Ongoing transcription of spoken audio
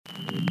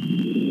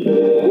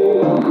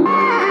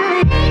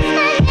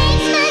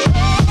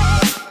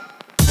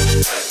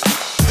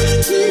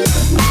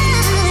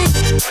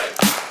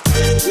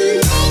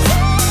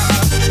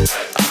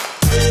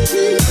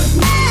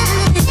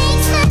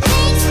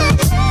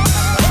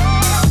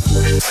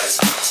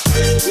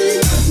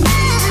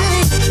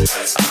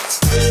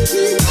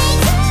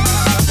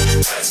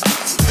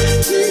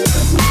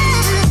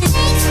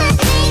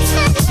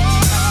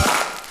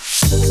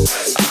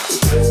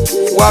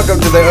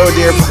welcome to the Oh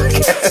Dear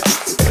podcast.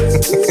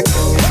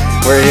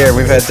 We're here.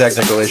 We've had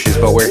technical issues,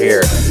 but we're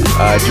here.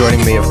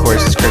 Joining me, of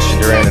course, is Christian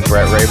Duran and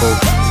Brett Rabel.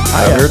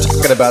 We were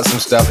talking about some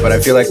stuff, but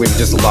I feel like we've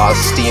just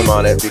lost steam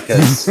on it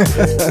because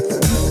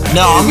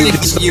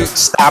you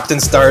stopped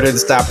and started.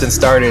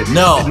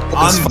 No,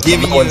 I'm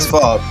giving you one's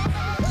fault.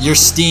 Your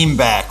steam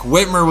back.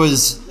 Whitmer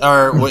was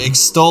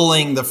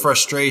extolling the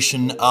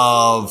frustration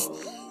of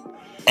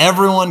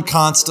everyone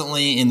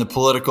constantly in the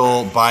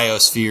political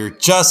biosphere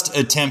just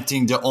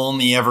attempting to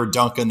only ever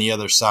dunk on the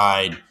other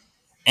side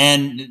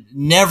and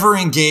never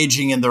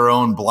engaging in their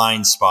own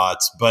blind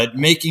spots, but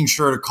making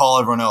sure to call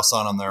everyone else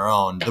on their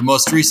own. The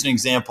most recent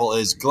example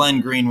is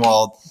Glenn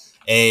Greenwald,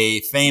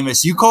 a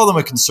famous, you call him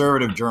a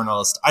conservative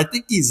journalist. I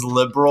think he's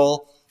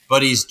liberal,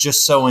 but he's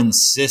just so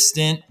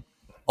insistent,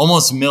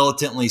 almost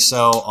militantly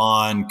so,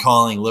 on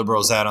calling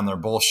liberals out on their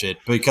bullshit,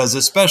 because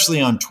especially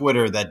on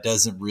Twitter, that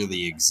doesn't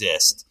really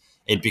exist.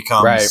 It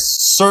becomes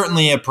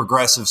certainly a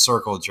progressive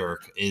circle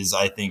jerk is,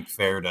 I think,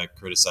 fair to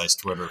criticize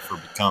Twitter for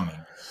becoming.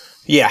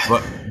 Yeah.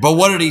 But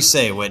what did he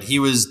say? What he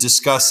was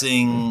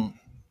discussing,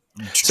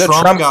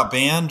 Trump got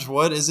banned?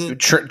 What is it?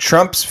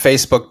 Trump's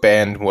Facebook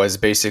ban was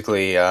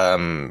basically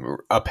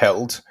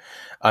upheld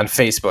on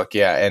Facebook,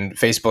 yeah. And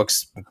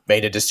Facebook's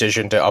made a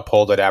decision to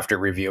uphold it after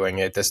reviewing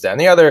it, this, that,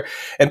 and the other.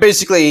 And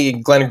basically,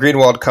 Glenn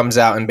Greenwald comes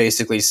out and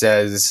basically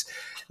says,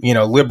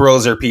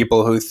 liberals are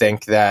people who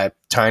think that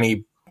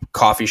tiny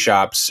coffee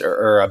shops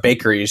or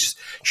bakeries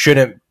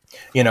shouldn't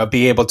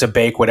be able to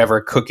bake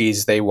whatever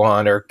cookies they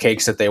want or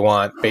cakes that they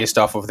want based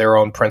off of their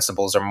own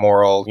principles or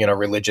moral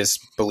religious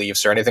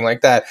beliefs or anything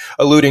like that,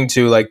 alluding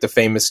to like the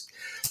famous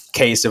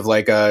case of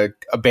like a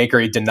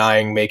bakery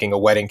denying making a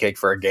wedding cake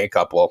for a gay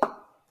couple.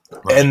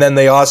 Right. And then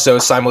they also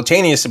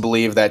simultaneously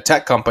believe that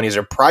tech companies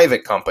are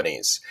private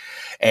companies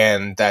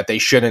and that they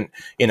shouldn't,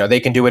 they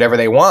can do whatever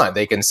they want.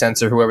 They can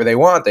censor whoever they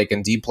want. They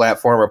can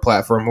deplatform or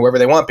platform whoever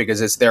they want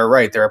because it's their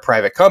right. They're a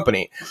private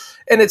company.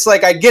 And it's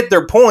like, I get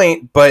their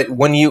point, but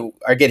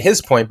I get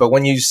his point, but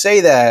when you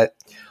say that,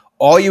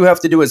 all you have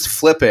to do is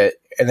flip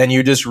it and then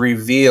you just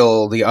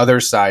reveal the other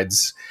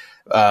side's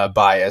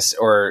bias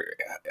or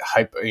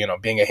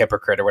being a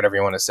hypocrite or whatever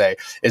you want to say,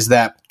 is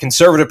that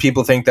conservative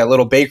people think that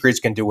little bakeries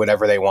can do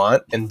whatever they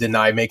want and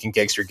deny making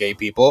cakes for gay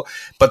people,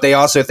 but they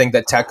also think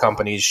that tech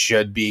companies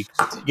should be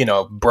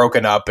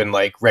broken up and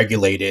like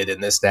regulated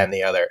and this, that, and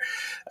the other.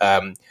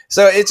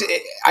 So it's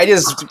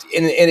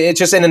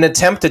just in an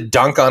attempt to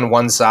dunk on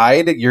one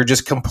side, you're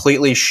just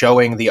completely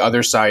showing the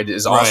other side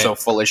is also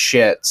full of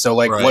shit. So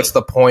like, what's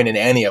the point in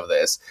any of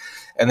this?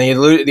 And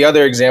the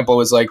other example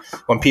was like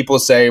when people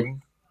say,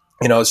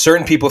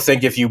 certain people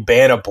think if you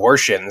ban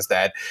abortions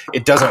that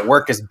it doesn't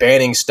work because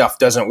banning stuff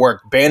doesn't work.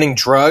 Banning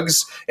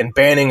drugs and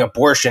banning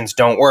abortions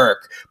don't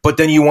work. But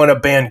then you want to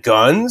ban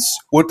guns?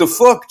 What the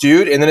fuck,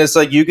 dude? And then it's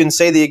like you can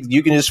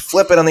just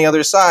flip it on the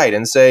other side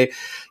and say,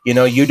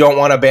 you don't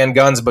want to ban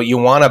guns, but you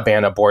want to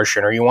ban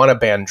abortion or you want to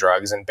ban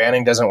drugs, and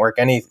banning doesn't work.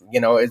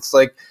 It's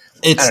like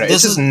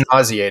it's just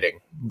nauseating.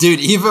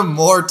 Dude, even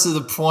more to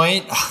the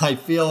point, I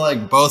feel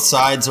like both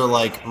sides are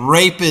like,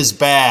 rape is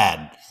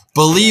bad.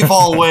 Believe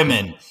all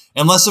women.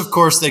 Unless, of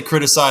course, they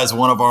criticize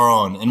one of our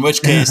own, in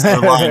which case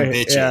they're lying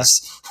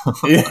bitches.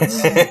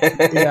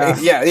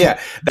 Yeah.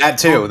 That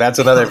too. That's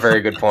another very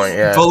good point.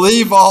 Yeah.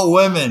 Believe all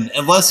women,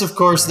 unless, of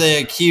course,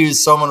 they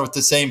accuse someone with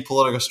the same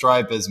political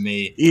stripe as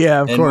me. Yeah,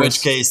 of course. In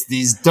which case,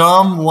 these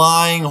dumb,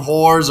 lying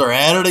whores are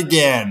at it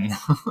again.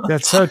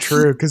 That's so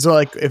true. Because,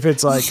 if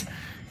it's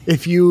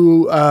if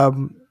you,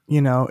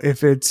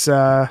 if it's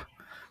the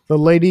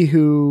lady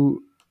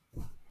who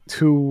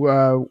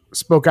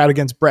spoke out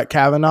against Brett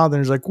Kavanaugh, then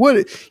it's like,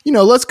 what,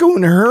 let's go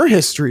into her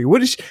history.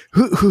 What is she,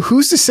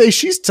 who's to say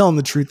she's telling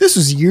the truth? This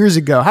was years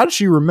ago. How does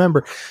she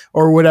remember?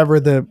 Or whatever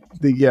the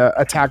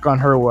attack on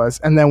her was.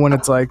 And then when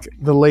it's like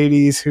the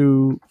ladies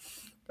who,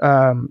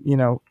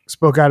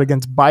 spoke out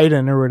against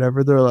Biden or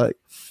whatever, they're like,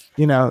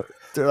 Joe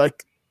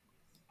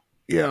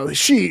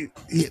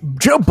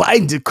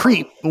Biden's a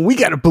creep. We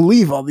got to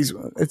believe all these.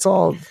 It's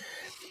all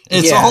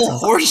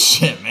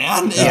horseshit,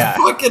 man. It's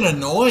fucking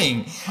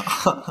annoying.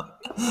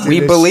 We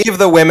believe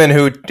the women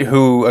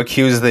who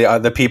accuse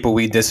the people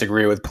we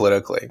disagree with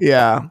politically.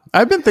 Yeah.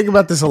 I've been thinking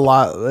about this a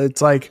lot.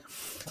 It's like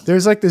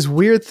there's like this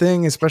weird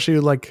thing, especially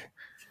like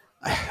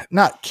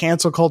not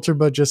cancel culture,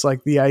 but just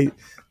like the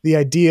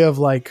idea of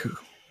like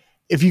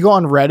if you go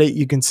on Reddit,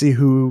 you can see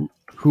who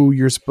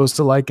you're supposed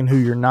to like and who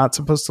you're not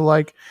supposed to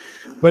like.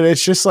 But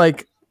it's just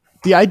like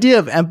the idea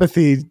of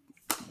empathy.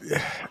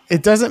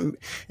 It doesn't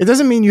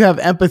mean you have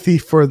empathy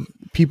for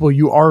people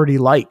you already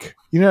like.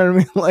 You know what I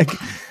mean? Like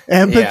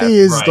empathy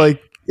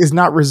is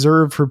not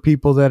reserved for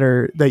people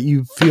that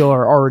you feel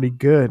are already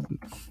good.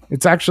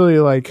 It's actually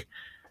like,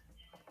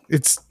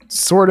 it's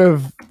sort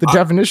of the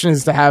definition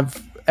is to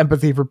have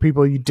empathy for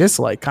people you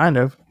dislike, kind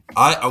of.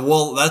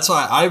 That's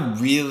why I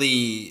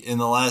really, in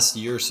the last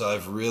year or so,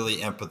 I've really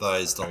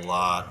empathized a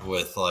lot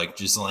with like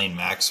Ghislaine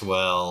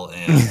Maxwell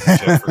and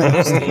Jeffrey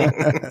Epstein.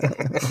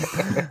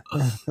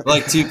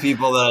 Like two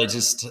people that I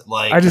just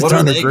like. I just what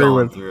don't are they agree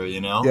going with through?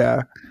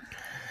 Yeah,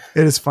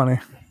 it is funny.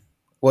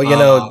 Well, you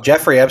know,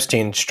 Jeffrey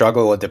Epstein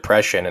struggled with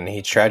depression, and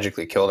he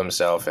tragically killed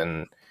himself.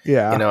 And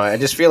Yeah. you know, I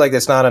just feel like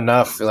it's not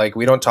enough. Like,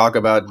 we don't talk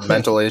about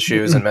mental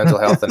issues and mental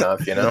health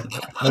enough. You know,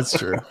 That's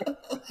true.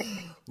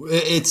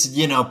 It's,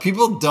 you know,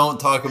 people don't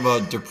talk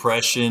about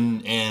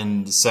depression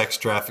and sex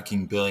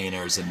trafficking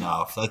billionaires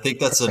enough. I think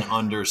that's an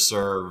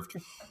underserved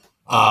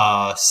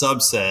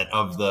subset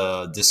of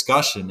the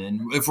discussion.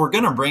 And if we're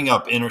going to bring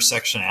up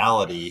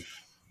intersectionality,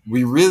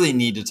 we really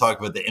need to talk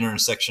about the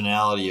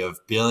intersectionality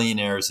of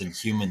billionaires and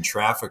human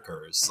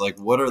traffickers. Like,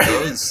 what are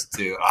those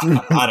two?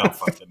 I don't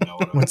fucking know.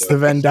 What's the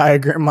Venn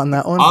diagram on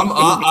that one?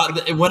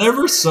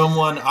 Whenever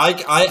someone,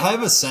 I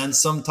have a sense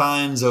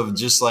sometimes of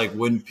just like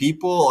when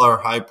people are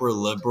hyper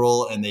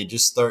liberal and they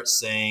just start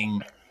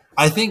saying,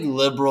 I think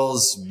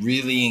liberals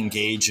really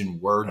engage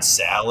in word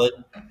salad.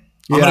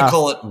 I'm going to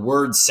call it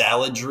word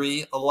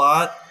saladry a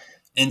lot.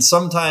 And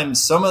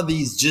sometimes some of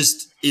these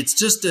it's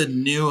just a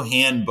new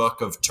handbook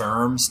of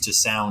terms to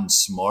sound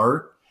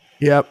smart.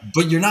 Yep.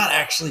 But you're not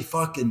actually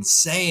fucking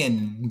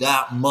saying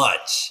that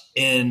much.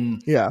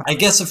 And I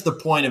guess if the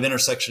point of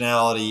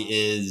intersectionality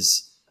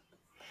is,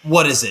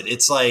 what is it?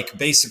 It's like,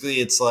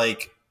 basically it's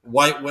like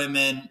white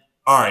women.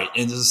 All right.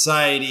 In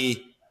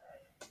society,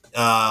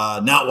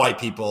 not white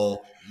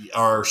people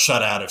are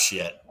shut out of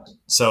shit.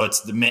 So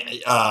it's the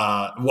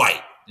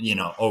white, you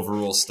know,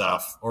 overrule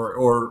stuff,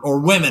 or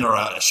women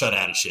are shut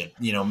out of shit.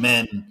 You know,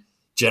 men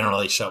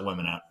generally shut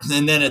women out.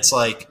 And then it's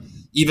like,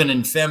 even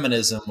in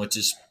feminism, which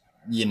is,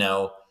 you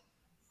know,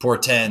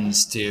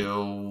 portends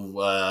to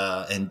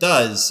and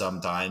does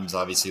sometimes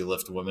obviously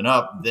lift women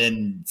up,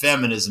 then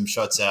feminism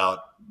shuts out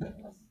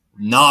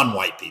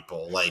non-white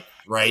people, like,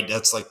 right?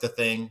 That's like the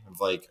thing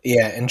of like,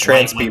 and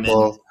trans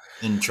people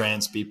and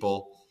trans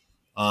people.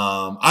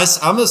 I'm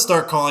gonna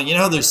start calling, you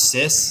know how there's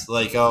cis,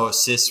 like, oh,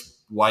 cis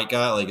white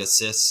guy, like a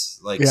cis,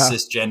 like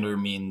cisgender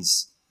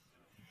means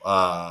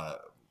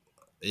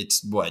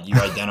it's what you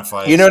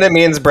identify. You know what it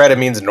means, Brett? It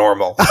means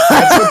normal.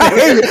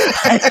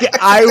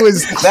 I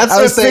was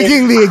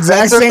thinking the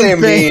exact same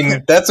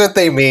thing. That's what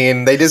they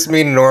mean. They just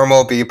mean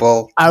normal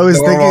people. I was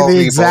thinking the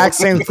exact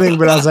same thing,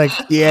 but I was like,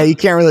 yeah, you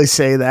can't really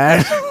say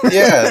that.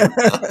 Yeah.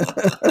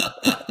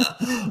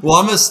 Well,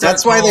 I'm gonna start.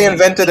 That's why they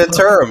invented a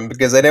term,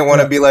 because they didn't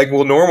want to be like,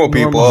 well, normal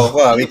people.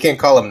 Well, we can't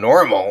call them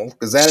normal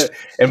because that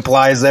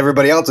implies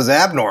everybody else is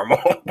abnormal.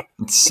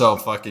 It's so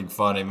fucking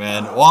funny,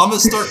 man. Well, I'm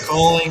gonna start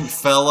calling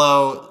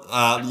fellow.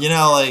 You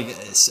know, like,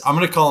 I'm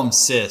gonna call him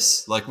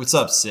cis. Like, what's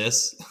up,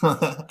 cis?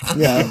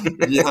 Yeah.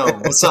 You know,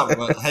 what's up?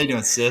 How you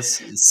doing,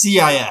 cis?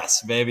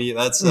 CIS, baby.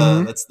 That's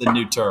the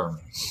new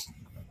term.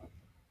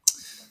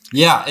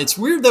 Yeah, it's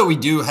weird that we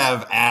do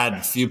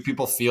have few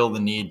people feel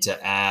the need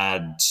to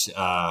add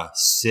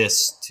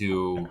cis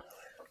to,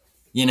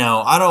 you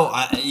know,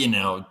 you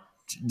know,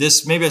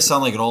 this, maybe I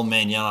sound like an old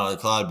man yelling out of the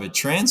cloud, but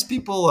trans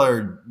people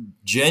are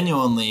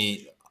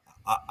genuinely,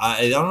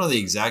 I don't know the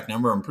exact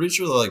number. I'm pretty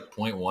sure they're like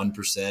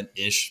 0.1%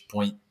 ish,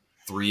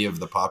 0.3 of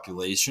the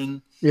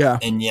population. Yeah.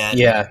 And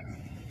yet,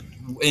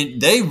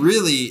 they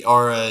really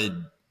are a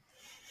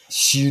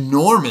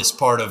enormous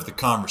part of the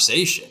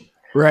conversation.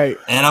 Right.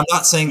 And I'm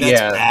not saying that's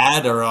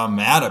bad or I'm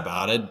mad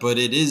about it, but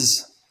it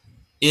is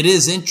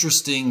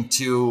interesting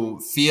to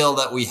feel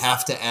that we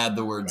have to add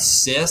the word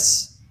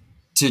cis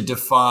to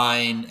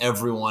define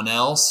everyone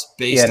else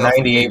based on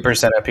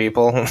 98% of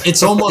people.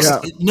 It's almost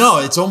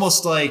it's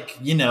almost like,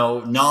 you know,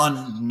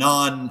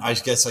 non I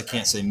guess I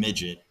can't say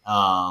midget.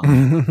 Well,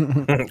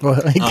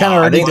 he kind of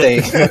already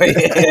did.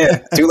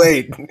 Too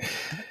late.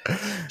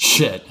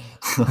 Shit.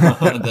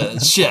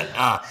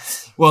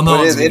 Well,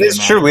 no, it is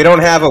true. We don't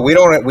have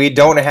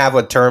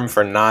a term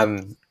for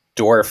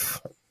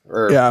non-dwarf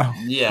or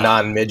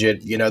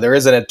non-midget. You know, there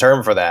isn't a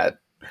term for that.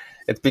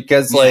 It's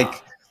because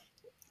like,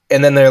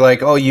 and then they're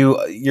like, "Oh,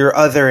 you're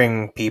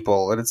othering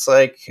people," and it's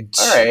like,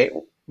 all right,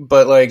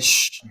 but like,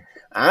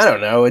 I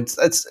don't know.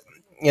 It's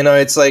you know,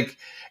 it's like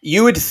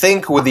you would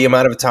think with the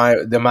amount of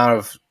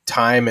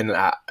time and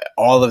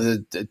all of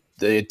the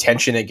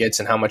attention it gets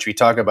and how much we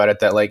talk about it,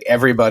 that like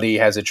everybody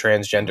has a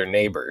transgender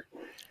neighbor.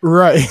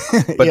 Right.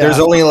 But there's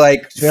only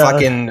like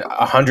fucking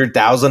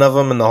 100,000 of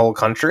them in the whole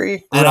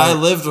country. And I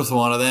lived with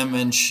one of them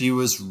and she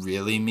was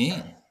really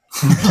mean.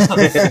 You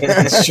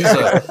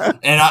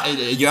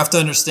have to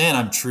understand,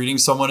 I'm treating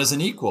someone as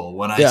an equal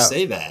when I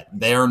say that.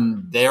 They are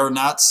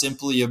not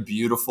simply a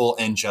beautiful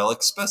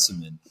angelic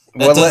specimen.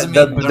 That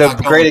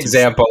the great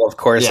example, of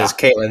course, is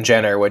Caitlyn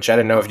Jenner, which I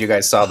don't know if you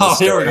guys saw this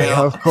story. Here we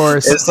go. Of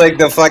course. It's like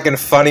the fucking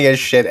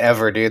funniest shit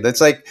ever, dude. That's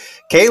like,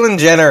 Caitlyn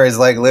Jenner is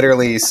like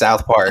literally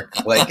South Park.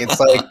 Like, it's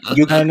like,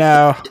 I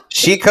know.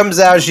 She comes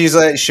out, she's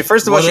like,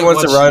 first of all, she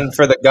wants to run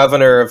for the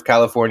governor of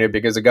California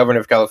because the governor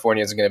of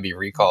California is going to be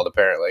recalled,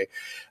 apparently,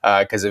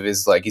 because of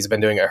his, like, he's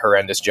been doing a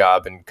horrendous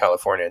job in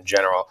California in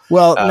general.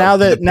 Well, now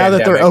that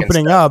they're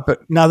opening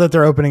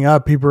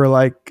up, people are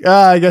like,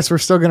 I guess we're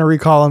still going to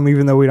recall him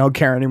even though we don't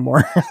care anymore.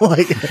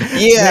 Like,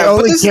 they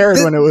only cared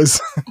when it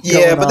was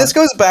but this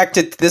goes back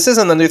to, this is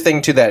another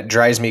thing too that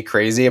drives me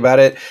crazy about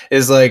it,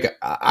 is like,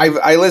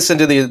 I listen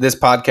to this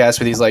podcast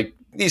with these like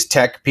these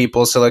tech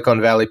people,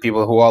 Silicon Valley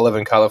people who all live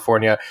in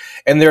California,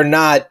 and they're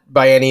not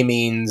by any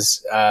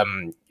means,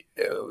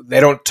 they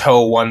don't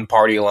toe one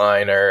party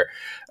line or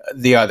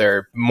the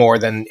other more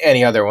than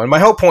any other one. My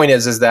whole point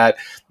is that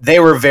they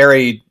were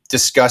very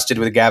disgusted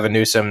with Gavin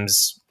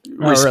Newsom's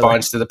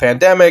response to the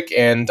pandemic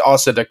and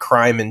also to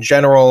crime in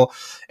general,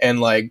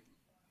 and like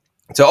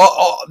to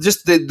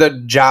just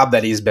the job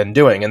that he's been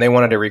doing, and they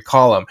wanted to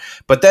recall him.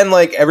 But then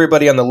like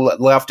everybody on the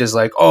left is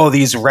like, oh,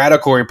 these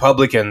radical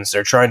Republicans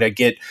are trying to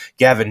get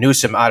Gavin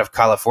Newsom out of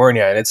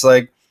California, and it's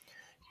like,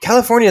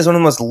 California is one of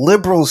the most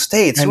liberal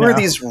states. Who are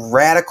these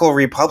radical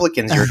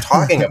Republicans you're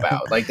talking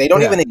about? Like, they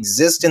don't even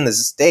exist in the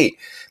state.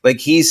 Like,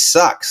 he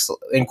sucks,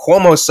 and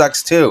Cuomo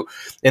sucks too.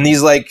 And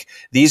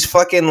these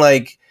fucking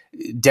like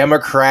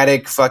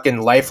Democratic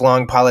fucking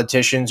lifelong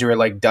politicians who are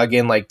like dug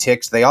in like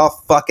ticks, they all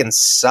fucking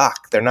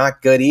suck. They're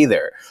not good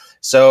either.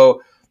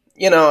 So,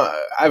 you know,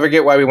 I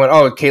forget why we went.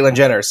 Oh, Caitlyn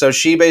Jenner. So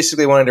she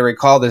basically wanted to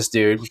recall this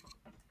dude.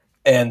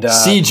 And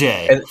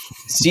CJ,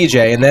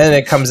 and then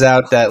it comes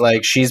out that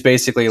like she's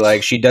basically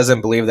like she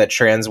doesn't believe that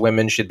trans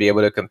women should be able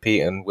to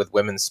compete with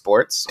women's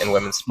sports,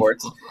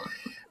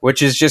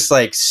 which is just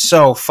like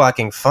so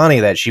fucking funny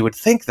that she would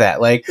think that.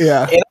 Like,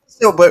 yeah. And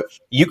also, but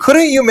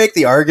you make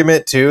the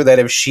argument too that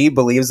if she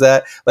believes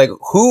that, like,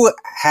 who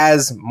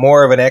has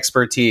more of an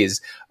expertise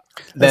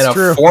than a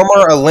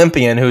former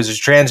Olympian who's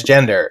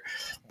transgender?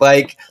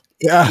 Like,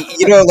 yeah,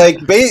 you know,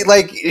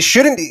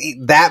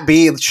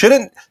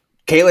 shouldn't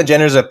Caitlyn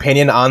Jenner's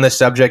opinion on the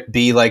subject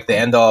be like the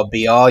end all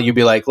be all? You'd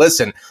be like,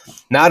 listen,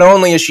 not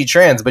only is she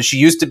trans, but she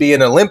used to be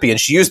an Olympian.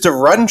 She used to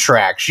run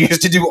track. She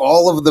used to do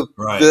all of the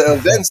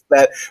events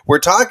that we're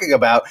talking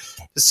about.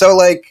 So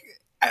like,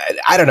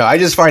 I don't know. I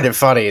just find it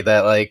funny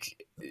that like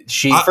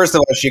first of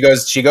all, she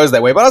goes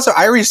that way, but also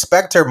I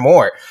respect her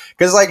more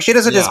because like she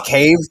doesn't just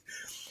cave.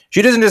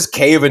 She doesn't just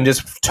cave and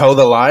just toe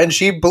the line.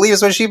 She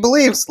believes what she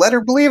believes. Let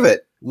her believe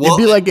it. Well,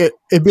 it'd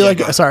be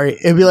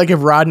like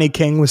if Rodney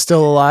King was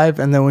still alive,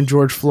 and then when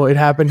George Floyd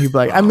happened, he'd be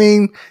like, I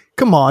mean,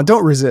 come on,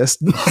 don't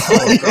resist.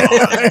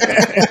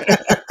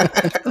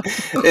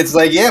 It's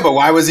like, yeah, but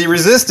why was he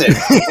resisting?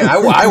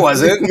 I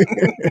wasn't.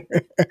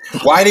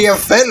 Why do you have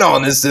fentanyl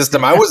in this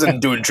system? I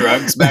wasn't doing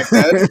drugs back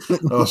then.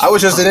 I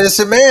was just an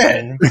innocent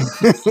man.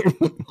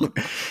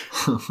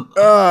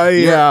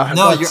 Yeah.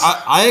 No,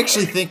 I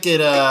actually think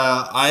it.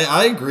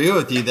 I agree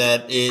with you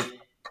that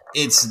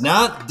it's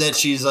not that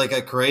she's like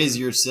a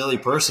crazy or silly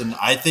person.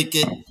 I think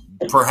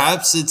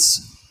perhaps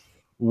it's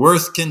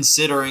worth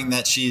considering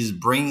that she's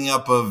bringing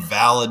up a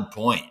valid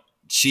point.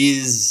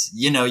 She's,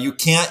 you know, you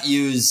can't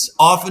use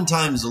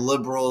oftentimes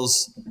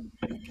liberals,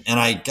 and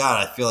I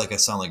feel like I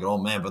sound like an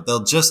old man, but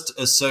they'll just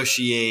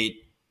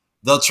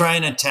they'll try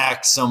and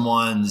attack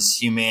someone's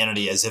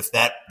humanity as if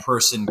that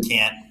person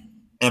can't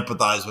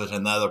empathize with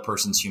another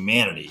person's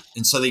humanity.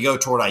 And so they go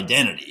toward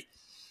identity.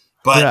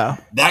 But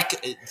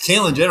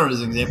Caitlyn Jenner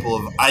is an example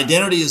of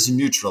identity is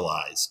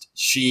neutralized.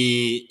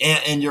 She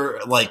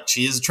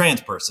is a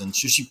trans person.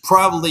 So she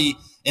probably,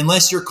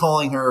 unless you're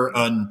calling her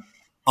an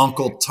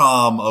Uncle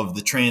Tom of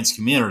the trans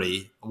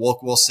community,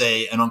 we'll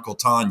say an Uncle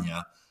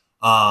Tanya.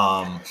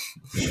 But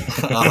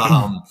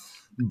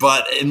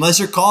unless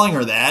you're calling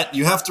her that,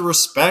 you have to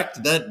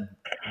respect that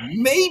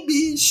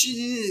maybe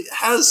she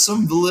has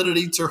some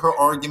validity to her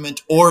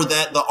argument, or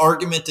that the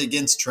argument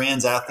against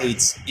trans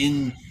athletes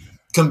in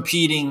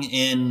competing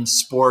in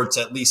sports,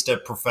 at least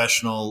at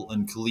professional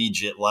and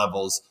collegiate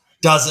levels,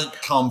 doesn't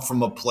come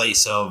from a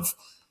place of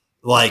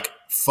like,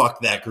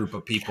 fuck that group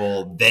of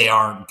people, they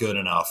aren't good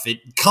enough.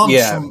 It comes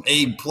from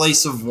a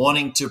place of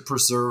wanting to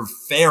preserve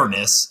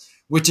fairness,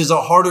 which is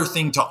a harder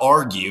thing to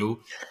argue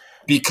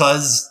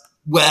because,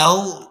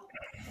 well,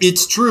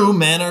 it's true,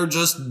 men are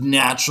just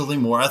naturally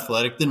more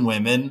athletic than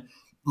women.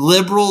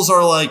 Liberals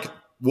are like,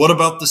 what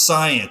about the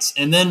science?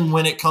 And then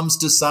when it comes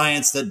to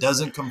science that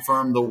doesn't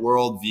confirm the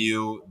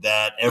worldview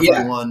that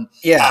everyone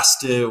has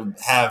to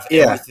have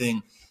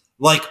everything,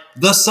 like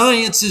the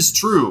science is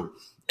true.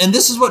 And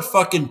this is what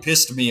fucking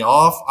pissed me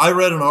off. I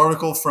read an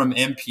article from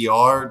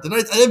NPR. Did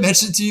I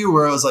mention to you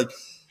where I was like,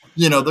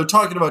 you know, they're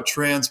talking about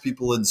trans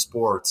people in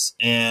sports.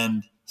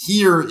 And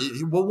here,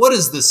 well, what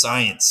does the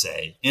science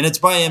say? And it's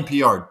by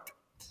NPR.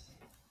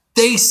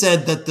 They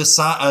said that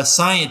a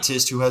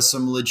scientist who has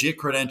some legit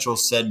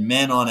credentials said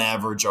men on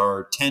average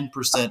are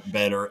 10%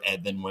 better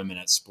than women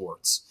at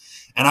sports.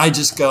 And I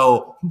just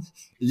go,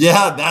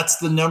 yeah, that's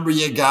the number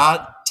you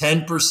got,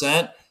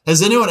 10%.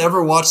 Has anyone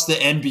ever watched the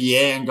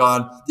NBA and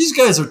gone, these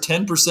guys are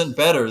 10%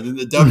 better than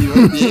the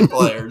WNBA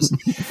players?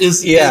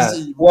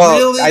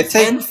 Really I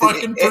think 10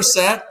 fucking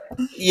percent?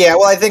 Yeah,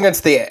 well, I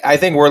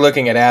think we're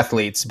looking at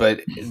athletes,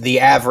 but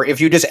the average,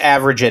 if you just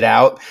average it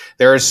out,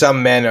 there are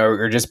some men who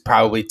are just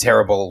probably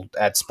terrible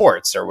at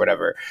sports or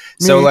whatever.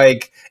 So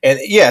like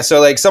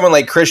someone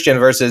like Christian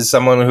versus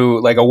someone who,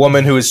 like a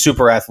woman who is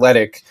super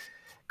athletic.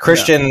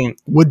 Christian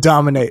would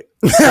dominate.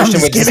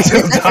 Christian would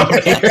still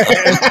dominate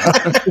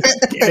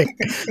her.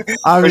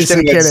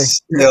 Obviously kidding.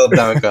 Still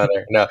dunk on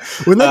her. No,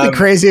 wouldn't that be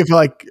crazy if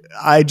like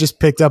I just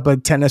picked up a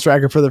tennis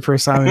racket for the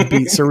first time and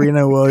beat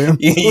Serena Williams?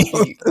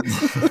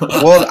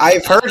 Well,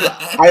 I've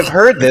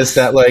heard this,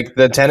 that like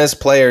the tennis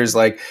players,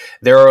 like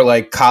there are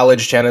like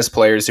college tennis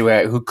players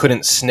who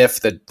couldn't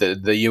sniff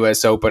the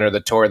U.S. Open or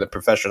the tour, the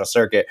professional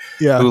circuit,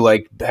 who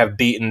like have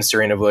beaten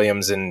Serena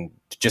Williams and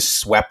just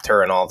swept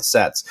her in all the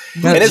sets.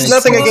 And it's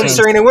nothing against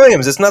Serena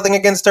Williams. It's nothing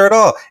against her at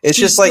all. It's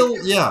just still,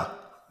 like, yeah.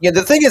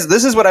 The thing is,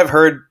 this is what I've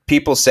heard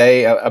people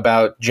say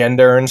about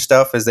gender and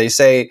stuff, is they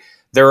say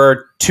there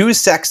are two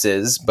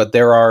sexes, but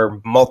there are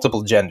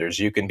multiple genders.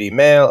 You can be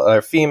male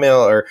or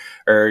female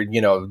or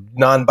you know,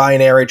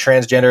 non-binary,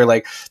 transgender.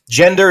 Like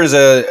gender is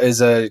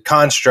a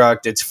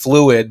construct. It's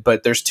fluid,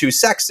 but there's two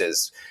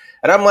sexes.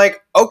 And I'm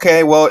like,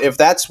 okay, well, if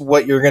that's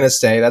what you're going to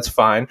say, that's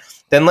fine.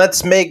 Then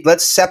let's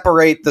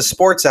separate the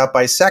sports out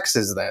by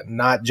sexes then,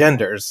 not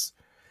genders.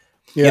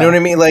 Yeah. You know what I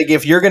mean? Like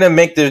if you're going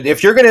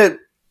to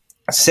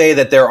say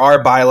that there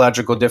are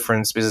biological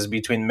differences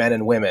between men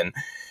and women,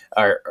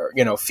 or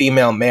you know,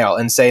 female, male,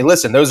 and say,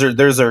 listen, those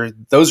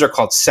are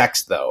called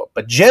sex though.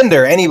 But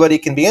gender, anybody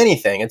can be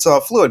anything. It's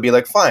all fluid. Be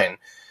like, fine.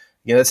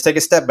 You know, let's take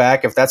a step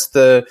back. If that's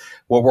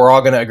what we're all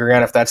going to agree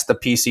on, if that's the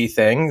PC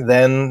thing,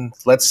 then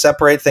let's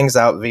separate things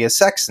out via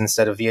sex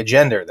instead of via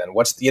gender. Then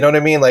you know what I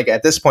mean? Like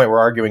at this point, we're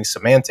arguing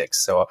semantics.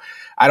 So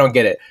I don't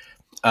get it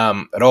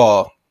at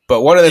all.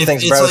 But one of the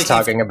things Brett was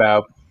talking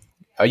about,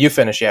 you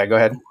finish. Yeah, go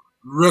ahead.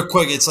 Real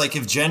quick. It's like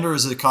if gender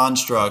is a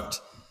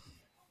construct,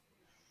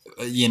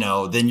 you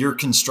know, then you're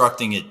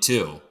constructing it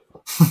too.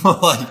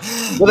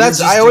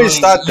 I always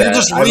thought that you're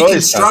just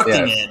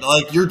reconstructing it.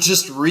 Like you're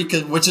just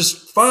which is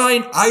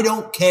fine. I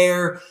don't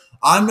care.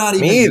 I'm not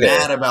even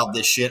mad about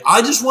this shit.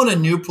 I just want a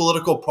new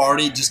political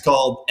party just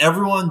called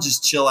 "Everyone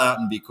Just Chill Out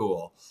and Be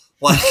Cool."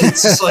 Like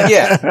it's just like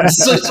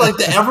it's just like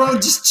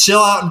everyone just chill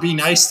out and be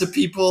nice to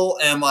people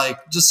and like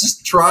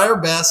just try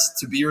our best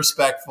to be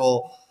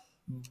respectful.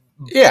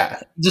 Yeah,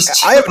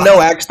 I have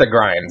no axe to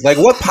grind. Like,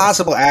 what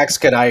possible axe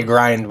could I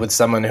grind with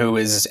someone who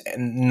is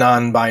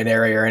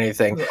non-binary or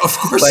anything? Of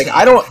course, like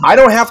I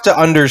don't have to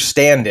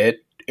understand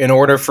it in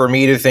order for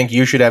me to think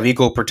you should have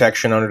equal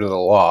protection under the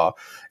law,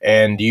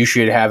 and you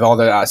should have all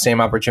the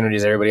same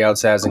opportunities everybody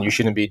else has, and you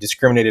shouldn't be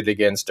discriminated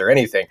against or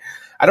anything.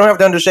 I don't have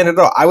to understand it at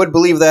all. I would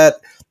believe that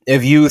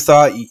if you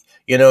thought,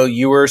 you know,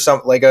 you were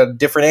like a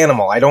different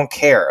animal. I don't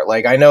care.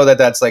 Like, I know that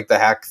that's like the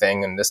hack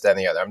thing and this, that, and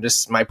the other.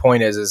 My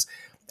point is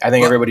I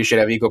think everybody should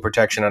have equal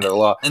protection under the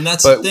law. And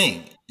that's the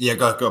thing. Yeah,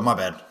 go. My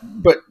bad.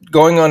 But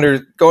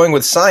going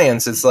with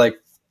science, it's like,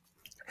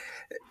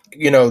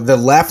 you know, the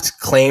left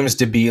claims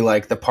to be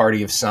like the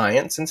party of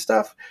science and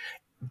stuff.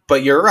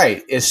 But you're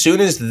right. As soon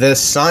as the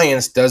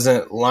science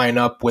doesn't line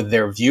up with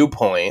their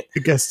viewpoint,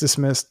 it gets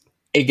dismissed.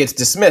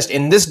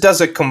 And this does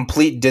a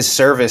complete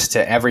disservice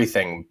to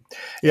everything.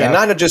 Yeah. And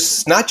not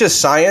just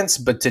science,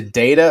 but to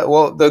data.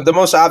 Well, the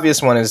most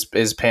obvious one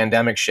is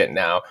pandemic shit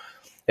now.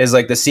 Is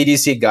like the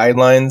CDC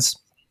guidelines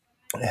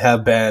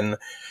have been,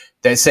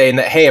 they say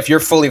that, hey, if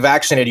you're fully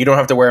vaccinated, you don't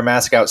have to wear a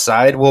mask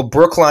outside. Well,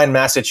 Brookline,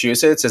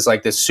 Massachusetts is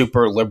like this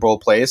super liberal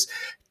place.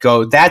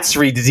 That's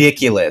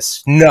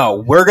ridiculous.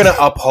 No, we're going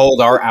to uphold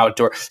our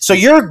outdoor. So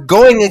you're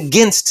going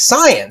against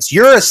science.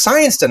 You're a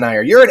science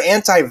denier. You're an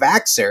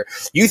anti-vaxxer.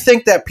 You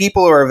think that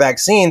people are a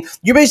vaccine.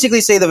 You basically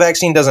say the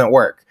vaccine doesn't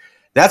work.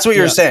 That's what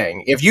you're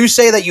saying. If you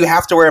say that you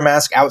have to wear a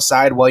mask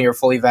outside while you're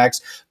fully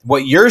vaxxed,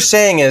 what you're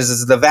saying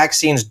is the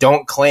vaccines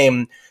don't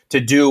claim to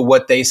do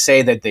what they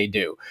say that they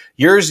do.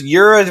 You're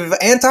an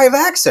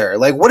anti-vaxxer.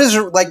 Like, what is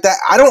like that?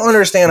 I don't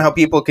understand how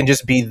people can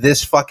just be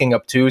this fucking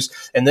obtuse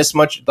and this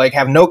much like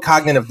have no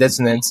cognitive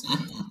dissonance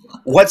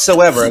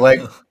whatsoever.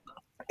 Like,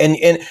 and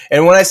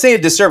when I say a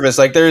disservice,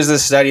 like there's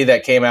this study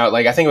that came out,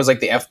 like I think it was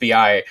like the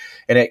FBI,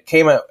 and it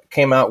came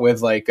out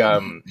with like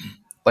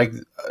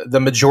the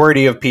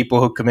majority of people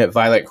who commit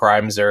violent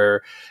crimes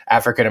are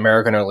African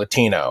American or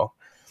Latino.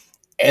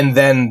 And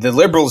then the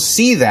liberals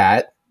see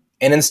that,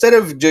 and instead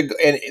of,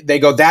 and they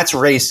go, that's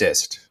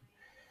racist.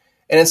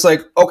 And it's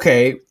like,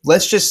 okay,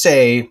 let's just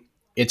say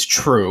it's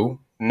true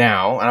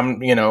now.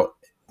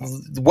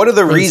 What are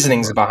the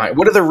reasoning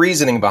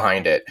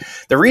behind it?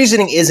 The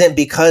reasoning isn't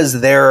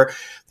because their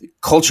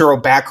cultural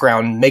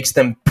background makes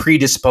them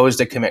predisposed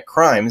to commit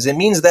crimes. It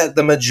means that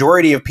the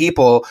majority of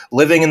people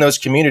living in those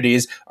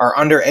communities are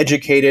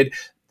undereducated.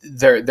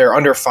 They're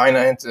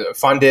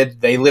underfunded.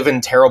 They live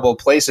in terrible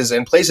places,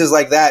 and places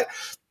like that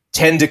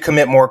tend to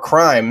commit more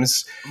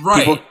crimes,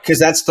 right? Because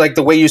that's like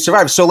the way you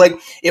survive. So like,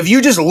 if you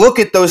just look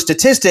at those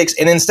statistics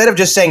and instead of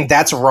just saying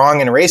that's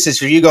wrong and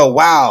racist, you go,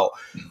 wow,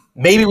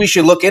 maybe we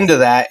should look into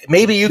that.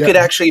 Maybe you could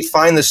actually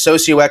find the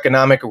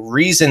socioeconomic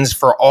reasons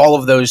for all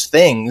of those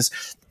things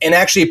and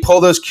actually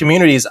pull those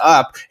communities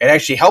up and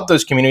actually help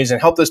those communities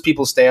and help those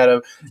people stay out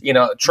of,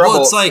 trouble.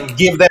 Well, it's like,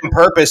 give them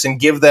purpose and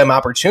give them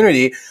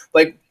opportunity.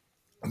 Like,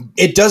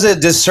 it does a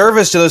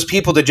disservice to those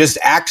people to just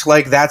act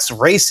like that's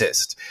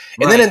racist.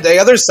 And then the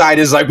other side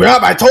is like,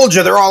 well, I told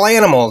you they're all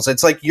animals.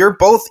 It's like, you're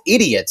both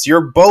idiots.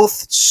 You're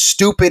both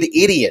stupid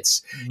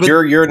idiots. But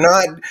you're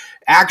not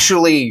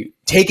actually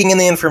taking in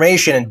the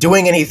information and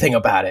doing anything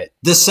about it.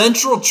 The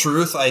central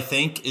truth, I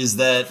think, is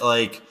that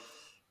like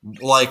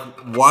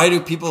why do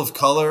people of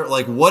color,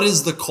 like, what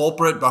is the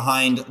culprit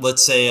behind,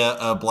 let's say,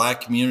 a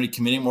black community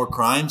committing more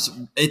crimes?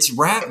 It's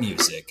rap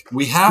music.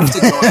 We have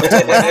to go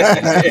into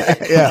rap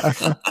music. Yeah.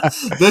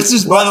 This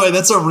is, by the way,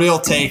 that's a real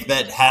take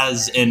that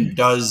has and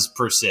does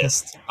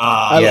persist.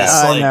 I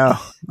know.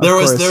 There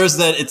was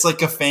that, it's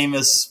like a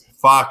famous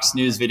Fox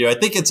News video. I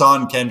think it's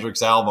on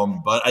Kendrick's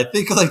album, but I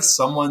think like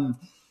someone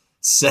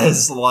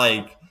says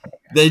like,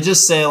 they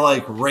just say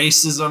like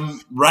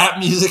racism, rap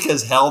music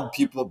has held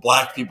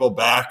black people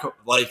back.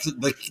 Like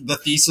the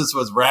thesis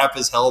was rap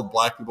has held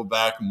black people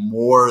back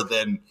more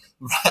than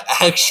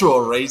actual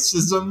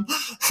racism.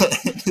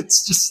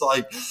 It's just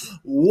like,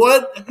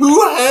 what?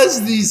 Who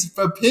has these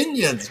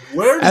opinions?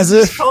 Where does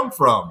this come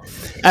from?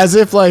 As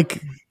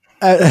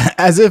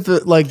if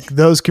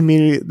those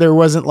community, there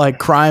wasn't like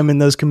crime in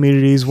those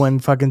communities when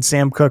fucking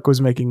Sam Cooke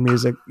was making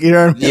music. You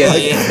know what I mean?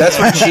 Yeah, that's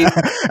what she.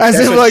 As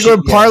if like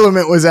when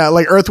Parliament was out,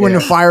 like Earth, Wind,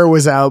 and Fire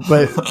was out,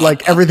 but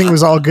like everything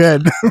was all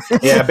good.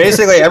 Yeah,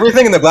 basically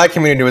everything in the black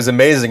community was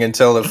amazing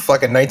until the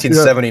fucking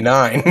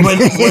 1979. When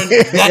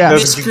that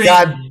miscreant.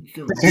 I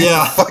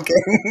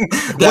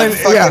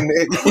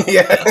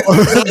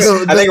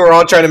think we're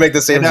all trying to make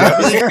the same joke.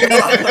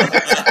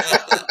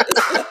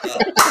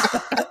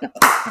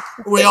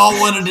 We all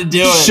wanted to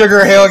do it.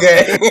 Sugar Hill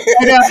Gang.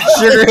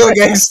 Sugar Hill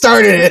Gang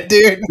started it,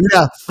 dude.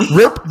 Yeah. A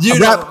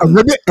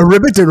ribbit,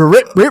 and a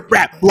rip,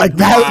 rap. Like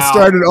that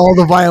started all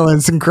the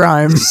violence and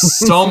crime.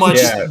 So much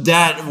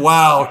that,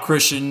 wow,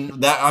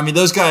 Christian. That, I mean,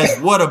 those guys,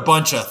 what a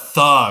bunch of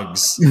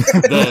thugs.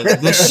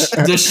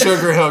 The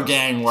Sugar Hill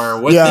Gang were.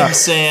 With them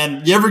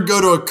saying, you ever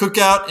go to a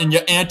cookout and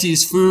your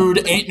auntie's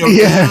food ain't no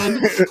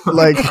good?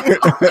 Like,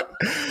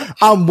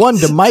 I'm one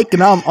to Mike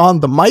and I'm on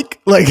the mic.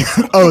 Like,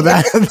 oh,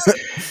 that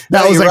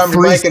was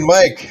like Mike and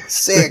Mike.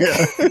 Sick.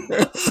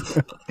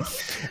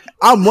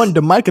 I'm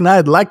Wonder Mike, and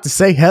I'd like to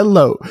say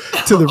hello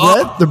to the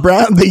red, the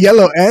brown, the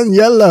yellow, and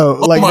yellow.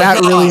 Like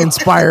that really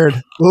inspired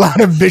a lot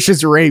of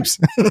vicious rapes.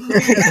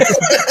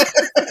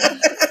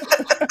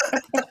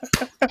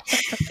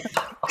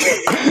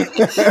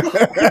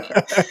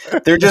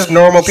 They're just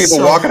normal people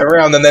walking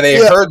around, and then they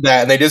heard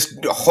that, and they just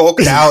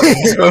hulked out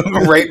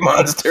into rape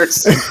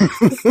monsters.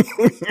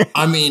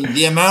 I mean,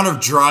 the amount of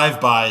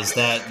drive-bys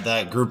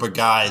that group of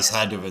guys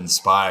had to have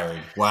inspired.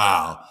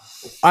 Wow.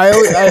 I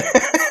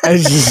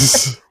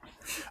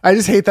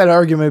just hate that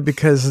argument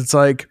because it's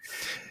like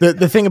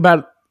the thing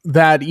about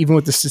that, even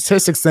with the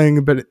statistics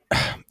thing, but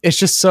it's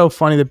just so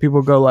funny that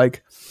people go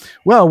like,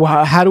 well,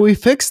 how do we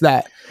fix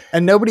that?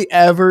 And nobody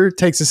ever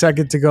takes a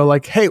second to go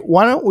like, hey,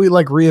 why don't we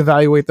like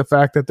reevaluate the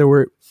fact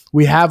that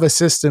we have a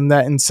system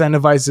that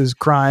incentivizes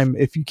crime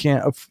if you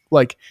can't,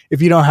 like,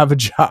 if you don't have a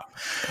job,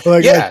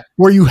 like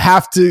where you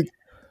have to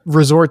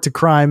resort to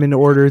crime in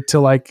order to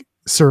like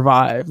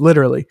survive,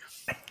 literally,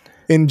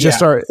 in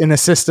just in a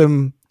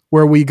system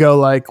where we go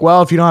like,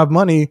 well, if you don't have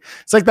money,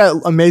 it's like that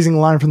amazing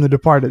line from The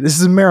Departed. This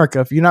is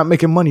America. If you're not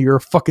making money, you're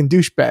a fucking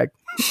douchebag.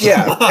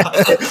 Yeah.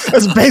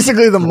 That's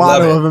basically the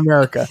motto of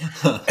America.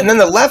 And then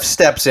the left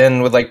steps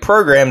in with like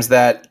programs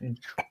that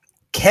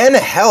can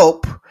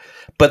help,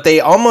 but they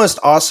almost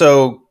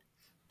also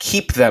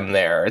keep them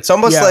there. It's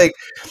almost like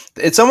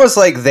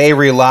they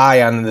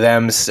rely on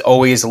them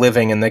always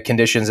living in the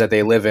conditions that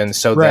they live in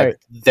so that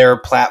their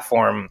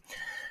platform,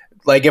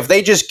 like if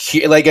they just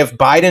like if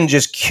Biden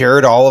just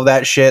cured all of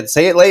that shit,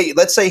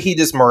 let's say he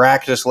just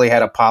miraculously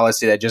had a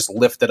policy that just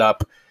lifted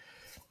up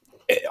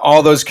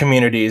all those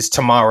communities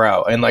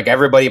tomorrow and like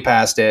everybody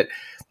passed it,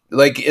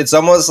 like it's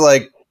almost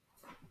like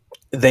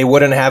they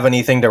wouldn't have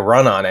anything to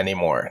run on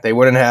anymore. They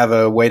wouldn't have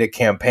a way to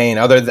campaign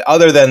other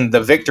than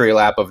the victory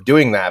lap of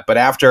doing that. But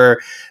after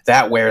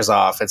that wears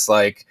off, it's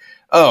like,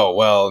 oh,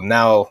 well,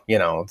 now, you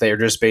know, they're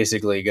just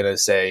basically going to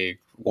say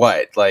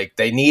what? Like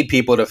they need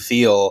people to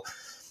feel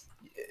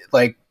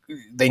like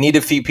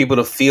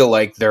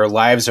their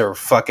lives are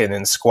fucking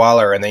in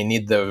squalor and they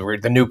need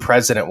the new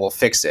president will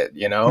fix it,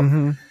 you know?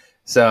 Mm-hmm.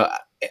 So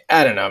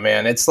I don't know,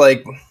 man. It's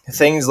like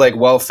things like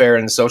welfare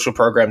and social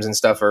programs and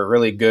stuff are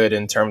really good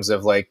in terms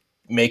of like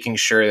making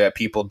sure that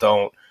people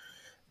don't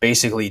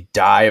basically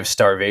die of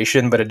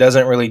starvation, but it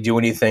doesn't really do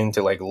anything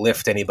to like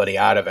lift anybody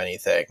out of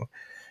anything.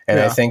 And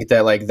I think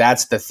that like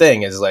that's the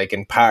thing is like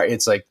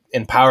it's like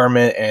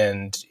empowerment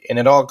and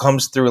it all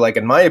comes through like,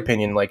 in my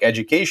opinion, like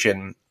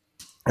education.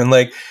 And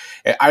like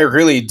I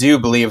really do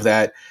believe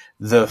that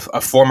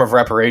a form of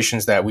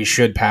reparations that we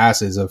should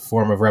pass is a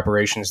form of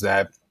reparations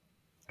that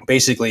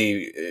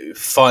basically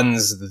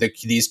funds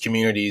these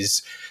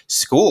communities'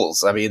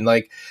 schools. I mean,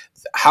 like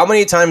how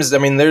many times, I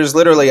mean, there's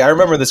literally, I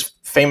remember this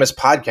famous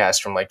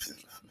podcast from like,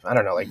 I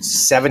don't know, like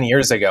 7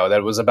 years ago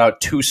that was about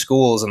 2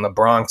 schools in the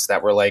Bronx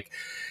that were like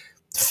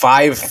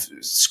 5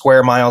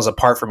 square miles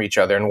apart from each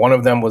other. And one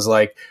of them was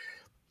like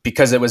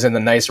because it was in the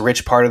nice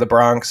rich part of the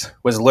Bronx,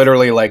 was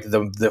literally like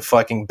the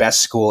fucking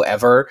best school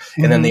ever.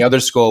 And then the other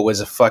school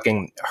was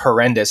fucking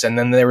horrendous. And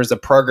then there was a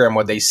program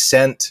where they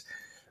sent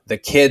the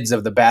kids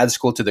of the bad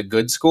school to the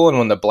good school. And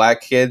when the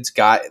black kids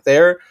got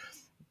there,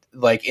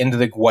 like into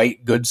the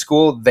white good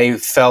school, they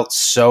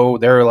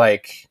were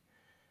like,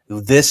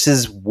 this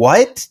is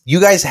what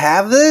you guys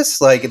have this?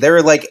 Like they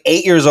were like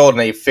 8 years old and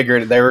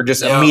they were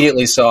just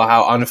immediately saw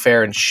how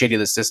unfair and shitty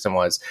the system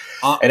was.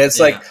 And it's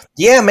like,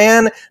 yeah,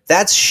 man,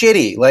 that's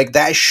shitty. Like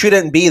that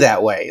shouldn't be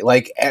that way.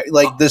 Like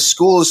the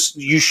schools,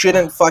 you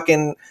shouldn't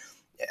fucking,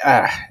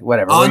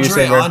 whatever.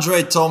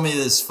 Andre told me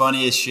this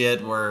funniest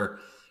shit where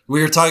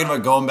we were talking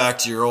about going back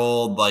to your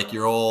old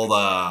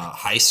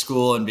high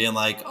school and being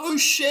like, oh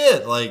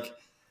shit. Like,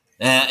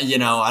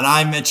 and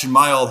I mentioned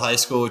my old high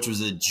school, which was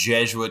a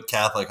Jesuit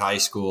Catholic high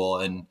school,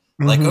 and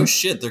like, oh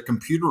shit, their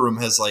computer room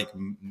has like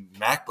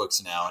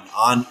MacBooks now.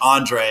 And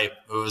Andre,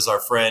 who is our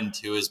friend,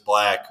 who is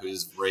black,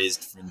 who's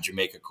raised from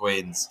Jamaica,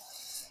 Queens,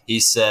 he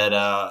said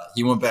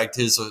he went back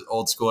to his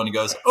old school and he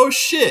goes, oh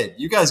shit,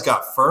 you guys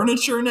got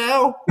furniture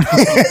now?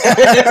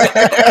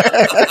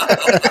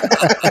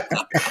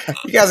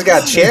 You guys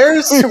got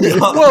chairs?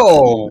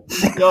 Whoa.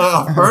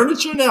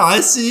 Furniture now.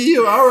 I see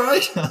you. All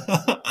right.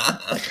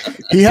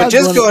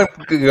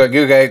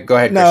 Go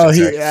ahead. No,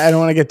 I don't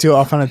want to get too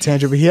off on a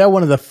tangent, but he had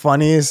one of the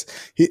funniest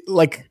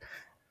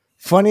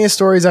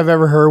stories I've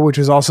ever heard, which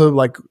was also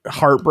like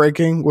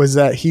heartbreaking, was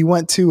that he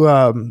went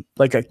to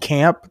like a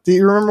camp. Do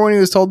you remember when he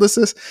was told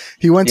this?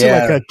 He went to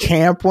like a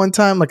camp one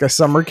time, like a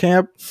summer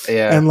camp.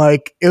 Yeah. And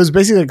like it was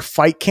basically like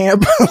fight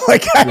camp.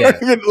 Like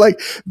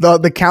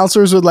the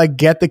counselors would like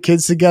get the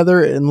kids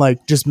together and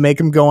like just make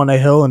them go on a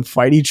hill and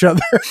fight each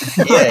other.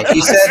 Yeah,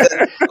 he said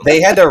that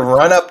they had to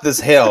run up this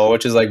hill,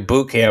 which is like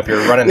boot camp.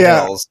 You're running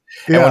hills.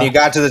 And when you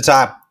got to the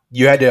top,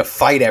 you had to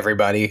fight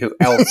everybody who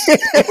else.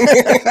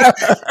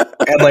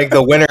 And like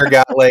the winner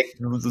got like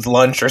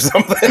lunch or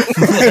something.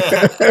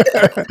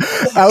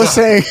 I was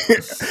saying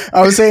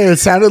it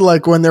sounded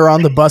like when they're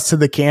on the bus to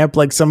the camp,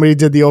 like somebody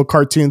did the old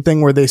cartoon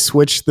thing where they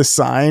switched the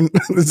sign.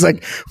 It's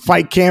like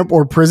fight camp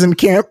or prison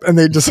camp, and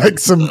they just like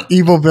some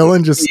evil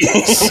villain just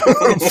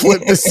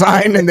flipped the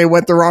sign and they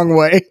went the wrong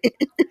way.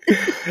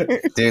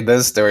 Dude,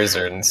 those stories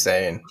are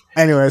insane.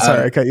 Anyway,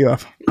 sorry, I cut you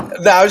off.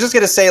 No, I was just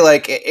going to say,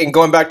 like, in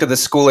going back to the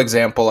school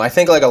example, I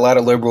think like a lot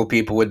of liberal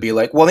people would be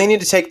like, well, they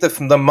need to take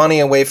the money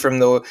away from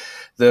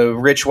the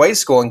rich white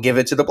school and give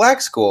it to the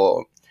black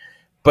school.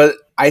 But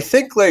I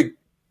think we're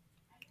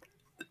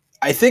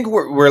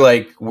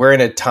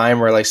in a time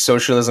where like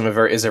socialism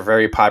is a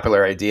very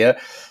popular idea.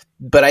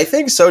 But I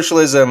think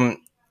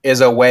socialism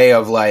is a way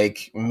of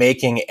like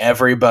making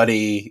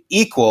everybody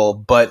equal,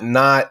 but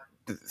not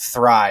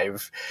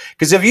thrive.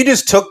 Because if you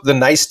just took the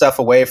nice stuff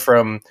away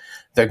from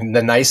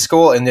the nice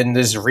school and then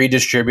just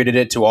redistributed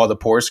it to all the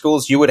poor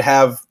schools, you would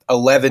have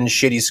 11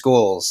 shitty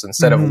schools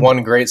instead of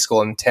one great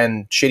school and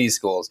 10 shitty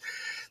schools.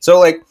 So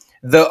like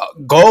the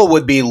goal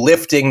would be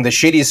lifting the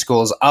shitty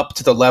schools up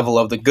to the level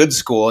of the good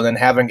school and then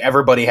having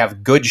everybody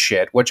have good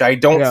shit, which I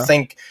don't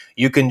think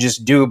you can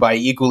just do by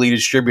equally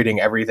distributing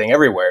everything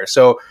everywhere.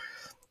 So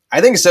I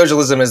think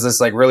socialism is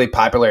this like really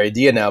popular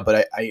idea now,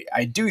 but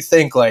I do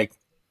think like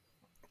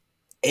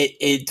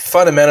it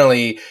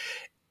fundamentally,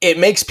 it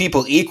makes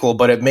people equal,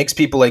 but it makes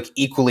people like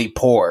equally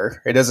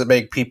poor. It doesn't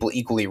make people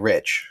equally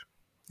rich.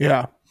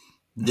 Yeah.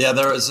 Yeah,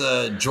 there was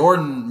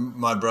Jordan,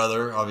 my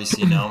brother,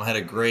 obviously, had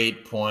a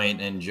great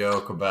point and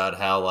joke about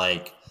how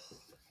like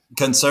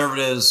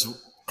conservatives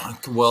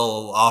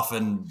will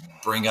often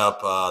bring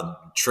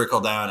up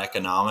trickle down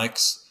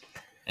economics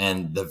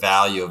and the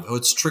value of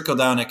it's trickle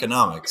down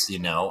economics,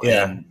 Yeah.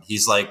 And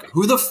he's like,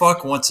 who the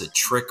fuck wants a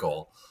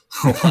trickle?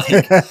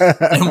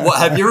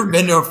 Have you ever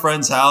been to a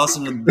friend's house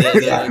and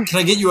can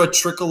I get you a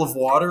trickle of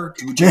water?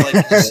 Would you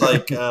like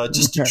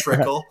just a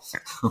trickle?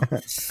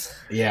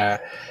 Yeah.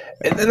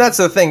 And that's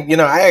the thing,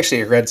 I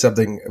actually read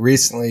something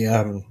recently,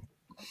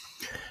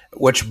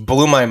 which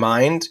blew my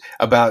mind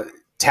about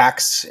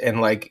tax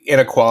and like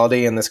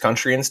inequality in this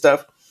country and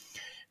stuff.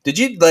 Did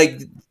you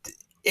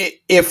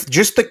if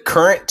just the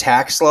current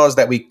tax laws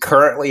that we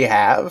currently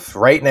have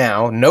right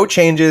now, no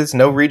changes,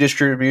 no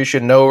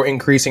redistribution, no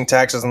increasing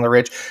taxes on the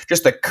rich,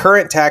 just the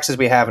current taxes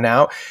we have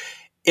now,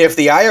 if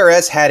the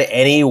IRS had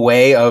any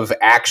way of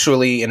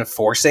actually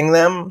enforcing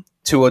them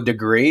to a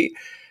degree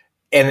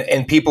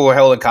and people were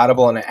held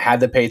accountable and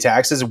had to pay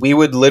taxes, we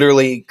would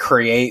literally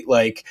create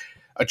like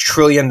 $1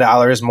 trillion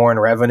more in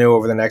revenue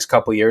over the next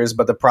couple of years.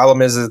 But the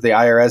problem is the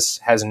IRS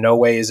has no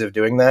ways of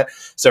doing that.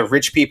 So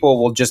rich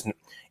people will just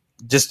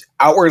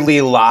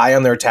outwardly lie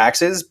on their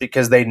taxes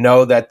because they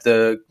know that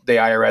the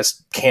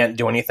IRS can't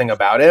do anything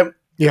about it.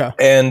 Yeah.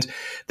 And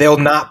they'll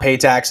not pay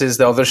taxes.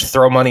 They'll just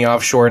throw money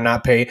offshore and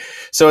not pay.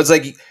 So it's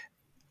like,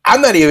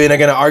 I'm not even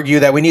going to argue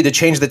that we need to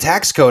change the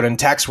tax code and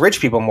tax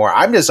rich people more.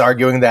 I'm just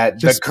arguing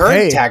that the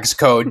current tax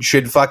code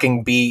should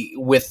fucking be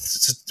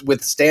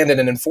withstanded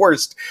and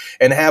enforced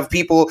and have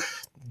people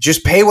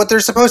just pay what they're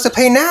supposed to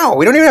pay now.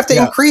 We don't even have to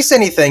increase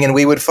anything and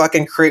we would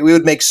fucking we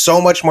would make so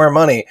much more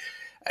money.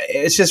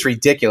 it's just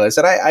ridiculous.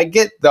 And I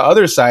get the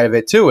other side of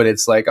it too. And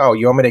it's like, oh,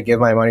 you want me to give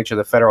my money to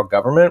the federal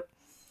government?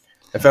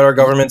 The federal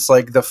government's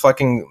like the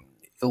fucking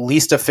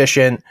least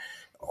efficient,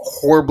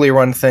 horribly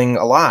run thing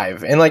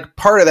alive. And like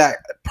part of that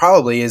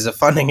probably is a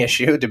funding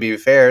issue, to be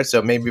fair.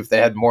 So maybe if they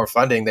had more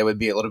funding, they would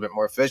be a little bit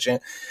more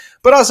efficient.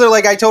 But also,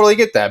 like, I totally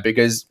get that,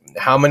 because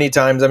how many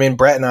times, I mean,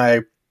 Brett and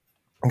I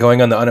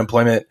going on the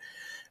unemployment,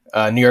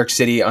 New York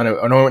State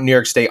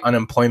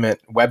unemployment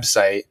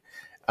website,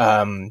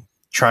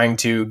 trying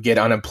to get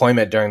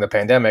unemployment during the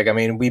pandemic. I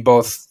mean, we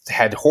both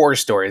had horror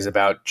stories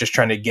about just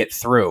trying to get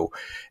through.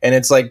 And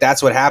it's like,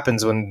 that's what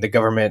happens when the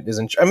government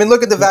isn't. I mean,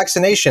 look at the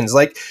vaccinations.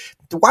 Like,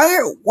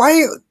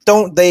 why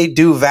don't they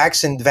do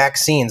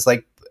vaccines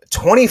like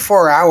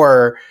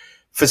 24-hour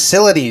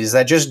facilities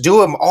that just do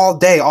them all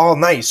day, all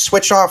night,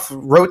 switch off,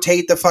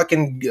 rotate the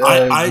fucking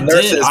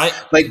nurses.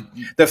 Like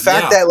the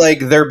fact that like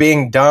they're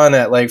being done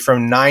at like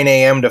from 9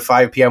 a.m. to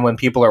 5 p.m. when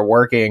people are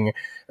working,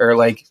 or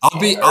like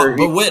but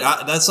wait,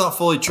 that's not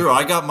fully true.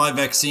 I got my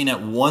vaccine at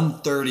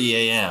 1:30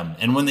 a.m.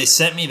 and when they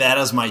sent me that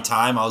as my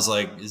time, I was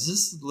like, is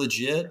this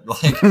legit?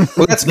 Like,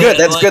 well, that's good.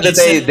 That's good that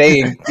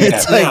they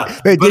it's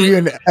like they give you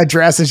an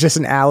address. It's just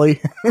an alley.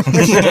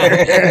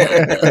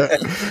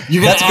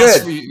 You're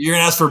gonna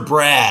ask for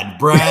Brad.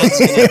 Brad's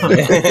gonna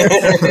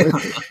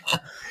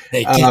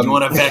hey kid, you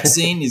want a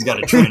vaccine? He's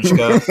got a trench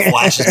coat,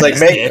 flashes like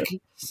stick.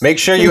 Make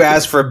sure you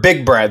ask for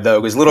Big Brad though,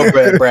 because little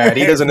Brad,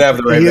 he doesn't have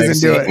the right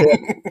vaccine.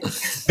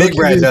 Big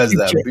Brad does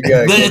though.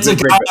 It's a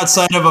guy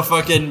outside of a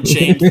fucking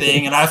chain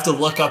thing, and I have to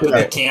look up at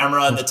the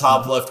camera in the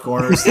top left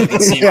corner so they can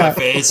see my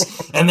face,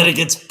 and then it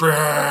gets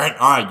burnt.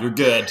 All right, you're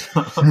good.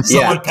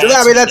 Yeah,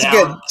 I mean that's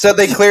good. So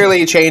they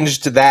clearly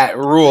changed that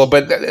rule,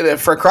 but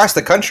for across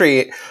the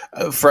country,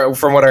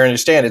 from what I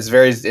understand,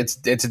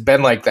 it's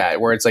been like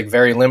that, where it's like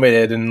very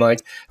limited, and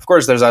like of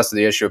course there's also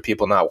the issue of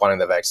people not wanting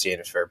the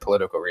vaccine for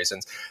political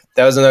reasons.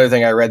 That was another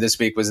thing I read this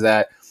week, was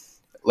that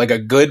like a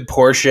good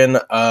portion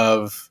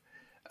of,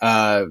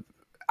 I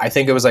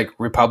think it was like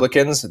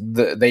Republicans,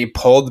 they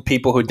polled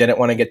people who didn't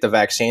want to get the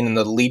vaccine, and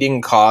the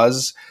leading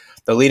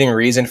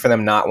reason for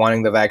them not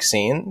wanting the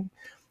vaccine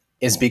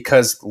is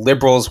because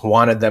liberals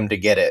wanted them to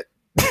get it.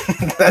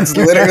 That's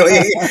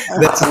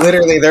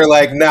literally, they're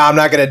like, no, I'm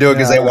not going to do it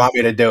because they want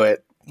me to do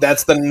it.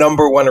 That's the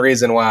number one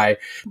reason why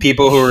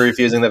people who were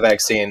refusing the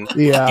vaccine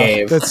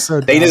gave. That's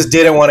so they just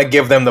didn't want to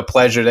give them the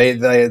pleasure.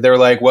 They're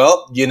like,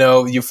 well, you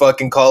know, you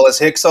fucking call us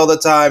Hicks all the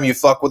time. You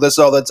fuck with us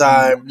all the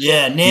time.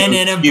 Yeah,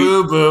 nana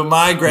boo boo.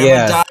 My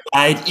grandma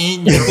died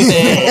in your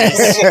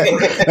face.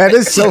 That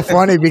is so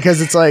funny, because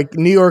it's like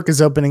New York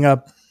is opening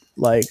up,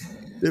 like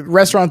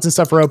restaurants and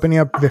stuff are opening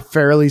up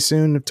fairly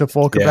soon to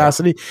full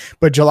capacity,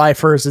 but July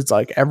 1st, it's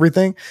like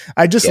everything.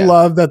 I just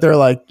love that they're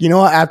like, you know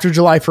what, after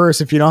July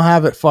 1st, if you don't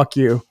have it, fuck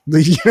you.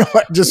 You know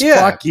what? Just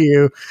fuck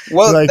you.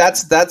 Well, like,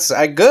 that's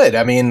good.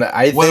 I mean,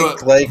 I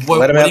think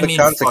let them have the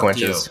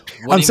consequences.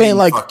 I'm saying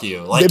like, fuck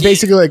you. Like,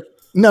 basically like,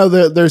 no,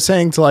 they're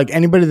saying to like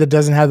anybody that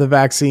doesn't have the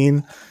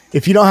vaccine,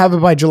 if you don't have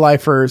it by July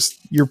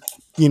 1st,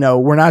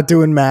 we're not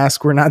doing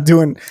masks. We're not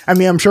doing, I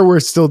mean, I'm sure we're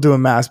still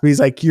doing masks, but he's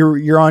like,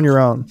 you're on your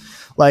own.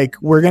 Like,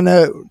 we're going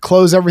to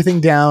close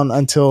everything down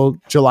until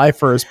July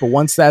 1st. But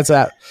once that's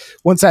up,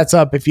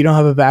 if you don't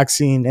have a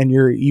vaccine and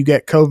you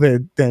get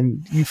COVID,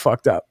 then you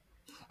fucked up.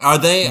 Are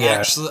they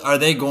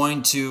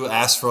going to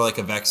ask for like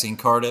a vaccine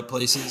card at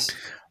places?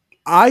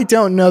 I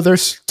don't know.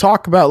 There's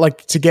talk about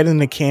like to get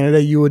into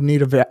Canada, you would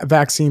need a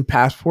vaccine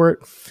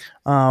passport.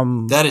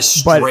 That is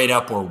straight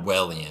up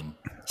Orwellian.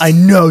 I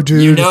know,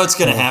 dude. You know it's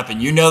going to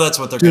happen. You know that's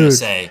what they're going to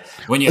say.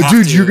 When you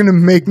have you're going to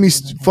make me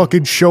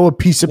fucking show a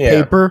piece of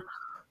paper?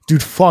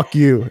 Dude, fuck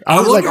you. I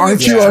was like,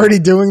 aren't you already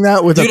doing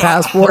that with a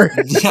passport?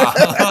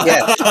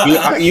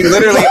 You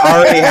literally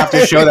already have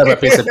to show them a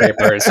piece of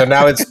paper. So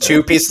now it's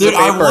two pieces of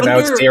paper. Now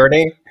it's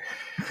tyranny.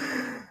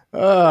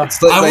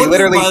 It's like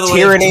literally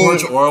tyranny.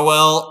 George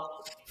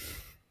Orwell.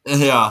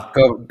 Yeah.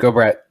 Go,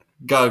 Brett.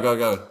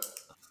 Go.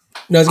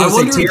 No, I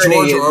wonder if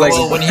George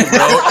Orwell, when he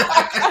wrote...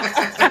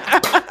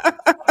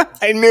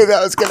 I knew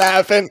that was going to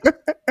happen.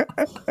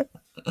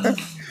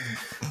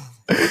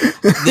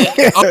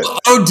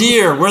 Oh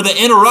dear, where the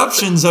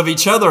interruptions of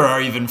each other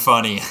are even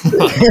funny.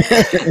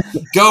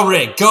 Go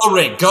Rick.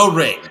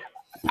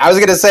 I was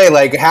gonna say,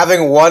 like,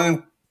 having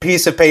one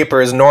piece of paper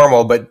is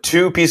normal, but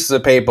two pieces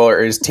of paper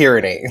is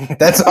tyranny.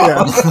 That's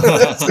all.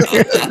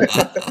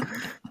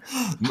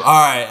 All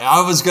right,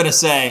 I was gonna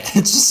say,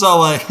 it's just so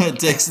like it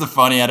takes the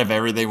funny out of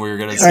everything we were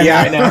gonna say.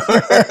 Yeah, I know.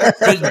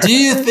 But do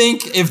you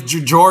think if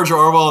George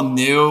Orwell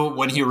knew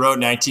when he wrote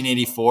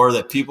 1984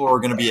 that people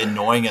were gonna be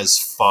annoying as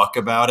fuck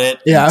about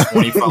it? Yeah,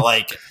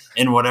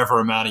 in whatever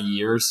amount of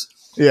years.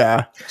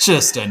 Yeah,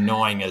 just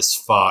annoying as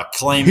fuck.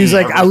 Claiming he's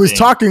like, everything. I was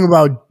talking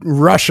about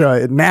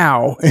Russia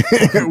now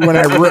when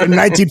I wrote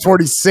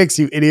 1946.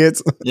 You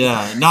idiots.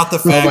 Yeah, not the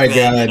fact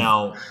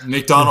that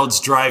McDonald's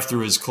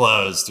drive-through is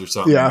closed or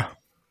something. Yeah.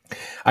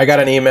 I got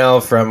an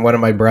email from one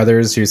of my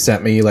brothers who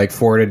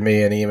forwarded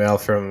me an email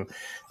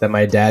that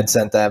my dad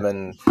sent them,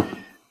 and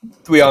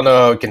we all know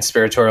how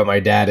conspiratorial my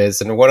dad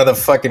is, and one of the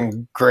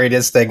fucking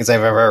greatest things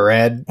I've ever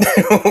read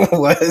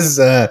was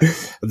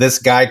this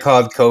guy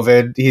called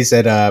COVID. He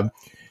said,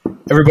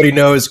 everybody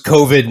knows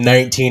COVID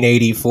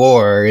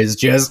 1984 is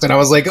just, and I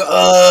was like,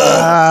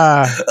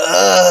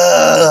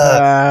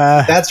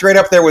 that's right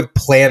up there with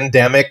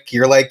Plandemic.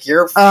 You're like,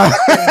 you're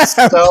fucking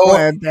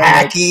so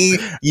hacky,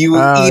 you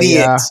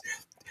idiot. Yeah.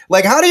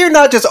 Like, how do you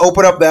not just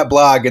open up that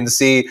blog and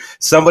see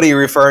somebody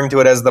referring to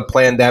it as the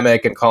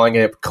Plandemic and calling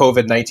it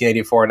COVID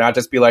 1984, and not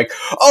just be like,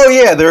 oh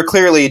yeah, they're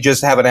clearly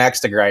just have an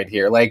axe to grind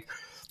here. Like,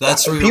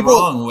 that's where you're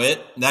wrong,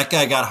 Whit. That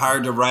guy got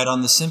hired to write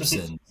on The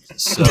Simpsons.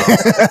 So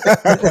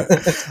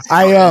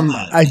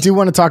I do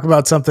want to talk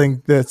about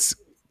something that's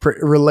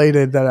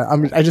related.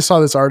 That I just saw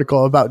this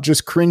article about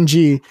just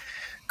cringy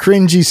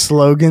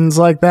slogans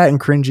like that and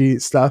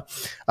cringy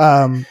stuff.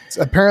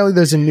 Apparently,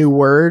 there's a new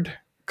word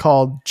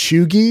called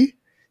cheugy.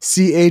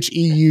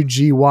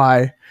 Cheugy.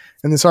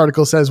 And this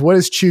article says, what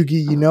is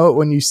cheugy? You know it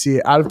when you see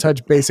it. Out of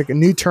touch basic, a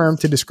new term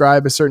to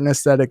describe a certain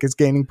aesthetic is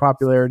gaining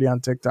popularity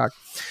on TikTok.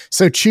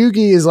 So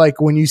cheugy is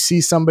like when you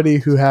see somebody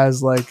who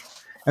has like,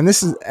 and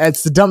it's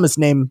the dumbest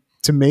name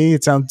to me.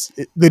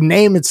 The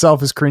name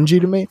itself is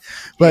cringy to me,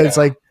 but it's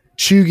like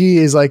cheugy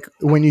is like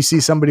when you see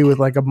somebody with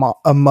like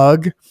a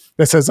mug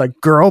that says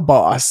like girl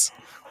boss.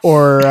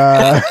 Or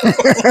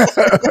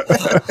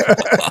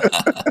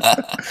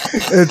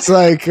it's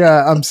like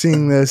I'm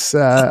seeing this.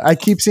 I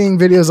keep seeing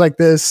videos like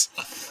this.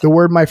 The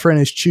word, my friend,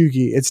 is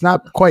cheugy. It's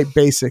not quite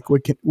basic,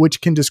 which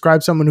can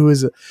describe someone who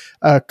is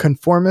a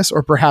conformist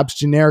or perhaps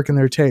generic in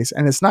their taste.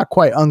 And it's not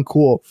quite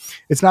uncool.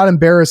 It's not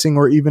embarrassing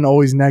or even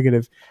always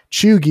negative.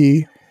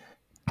 Cheugy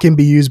can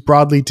be used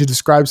broadly to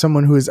describe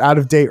someone who is out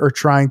of date or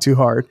trying too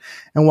hard.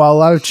 And while a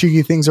lot of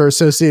cheugy things are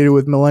associated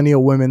with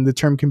millennial women, the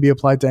term can be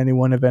applied to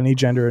anyone of any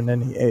gender and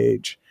any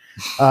age.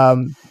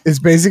 It's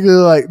basically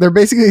like, they're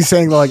basically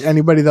saying that like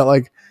anybody that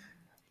like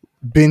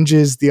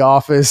binges The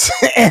Office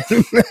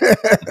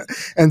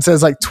and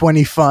says like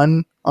 20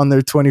 fun on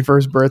their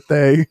 21st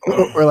birthday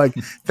or like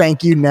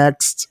thank you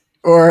next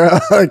or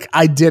like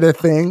I did a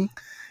thing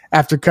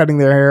after cutting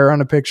their hair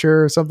on a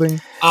picture or something.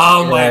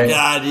 Oh my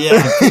God.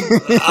 Yeah.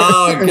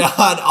 Oh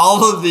God.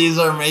 All of these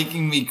are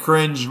making me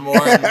cringe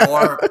more and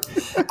more.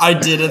 I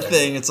did a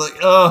thing. It's like,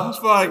 oh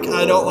fuck.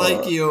 I don't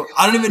like you.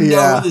 I don't even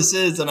know who this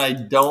is and I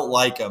don't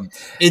like them.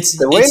 It's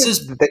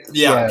just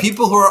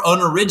people who are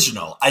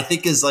unoriginal, I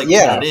think is like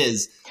what it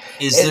is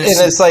and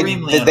it's like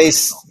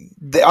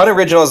the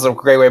unoriginal is a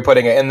great way of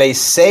putting it. And they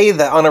say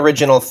the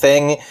unoriginal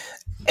thing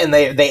and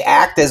they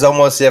act as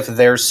almost if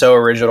they're so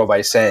original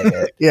by saying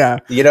it. Yeah.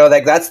 You know,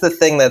 like that's the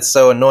thing that's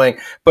so annoying.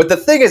 But the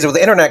thing is with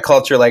internet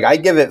culture, like I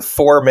give it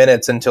 4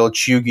 minutes until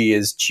cheugy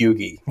is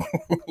cheugy.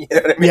 You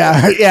know what I mean?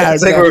 Yeah.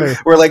 It's exactly.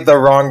 Like we're like the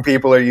wrong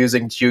people are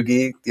using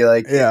cheugy. You're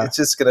like, it's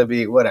just going to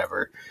be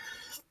whatever.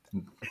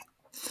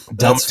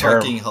 That's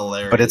fucking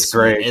hilarious. But it's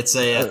great. It's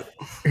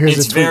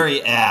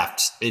very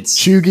apt. It's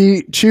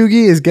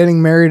Cheugy is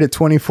getting married at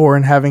 24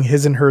 and having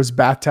his and hers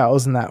bath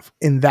towels in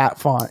that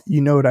font.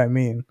 You know what I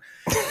mean?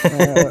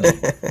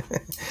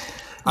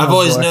 I've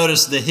always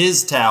noticed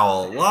his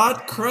towel a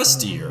lot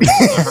crustier.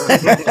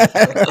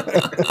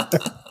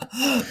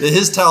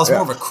 His towel's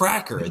more of a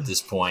cracker at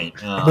this point.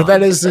 But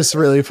that is just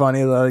really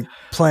funny. Like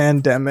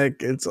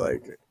Plandemic, it's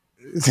like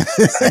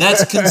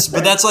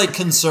but that's like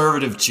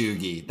conservative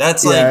cheugy.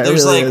 That's like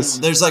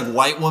there's like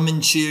white woman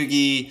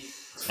cheugy,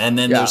 and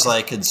then there's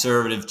like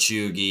conservative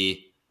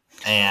cheugy.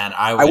 And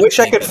I wish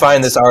I could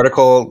find this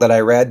article that I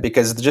read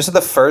because just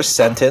the first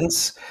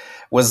sentence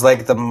was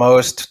like the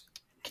most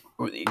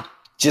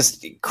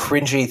just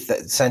cringy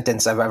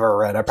sentence I've ever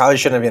read. I probably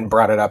shouldn't have even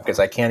brought it up because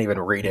I can't even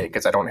read it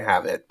because I don't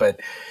have it. But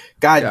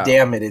God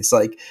damn it. It's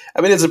like,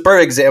 I mean, it's a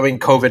perfect example in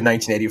COVID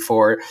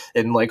 1984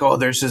 and like, oh,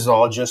 this is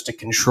all just to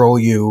control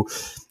you.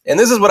 And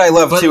this is what I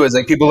love too, is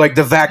like people like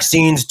the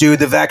vaccines, dude,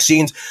 the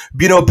vaccines,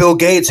 you know, Bill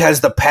Gates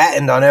has the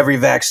patent on every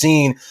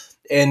vaccine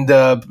and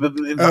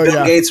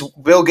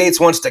Bill Gates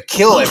wants to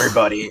kill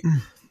everybody.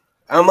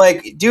 I'm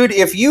like, dude,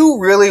 if you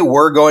really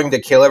were going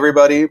to kill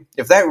everybody,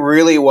 if that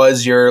really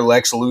was your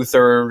Lex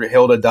Luthor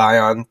hill to die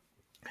on,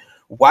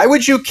 why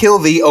would you kill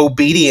the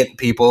obedient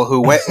people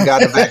who went and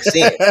got a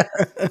vaccine?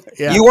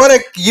 You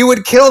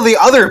would kill the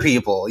other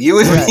people. You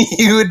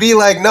would be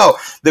like, no,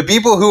 the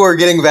people who are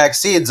getting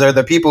vaccines are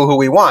the people who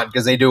we want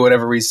because they do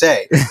whatever we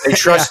say. They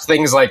trust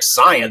things like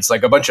science,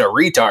 like a bunch of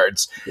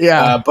retards.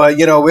 Yeah. But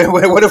you know,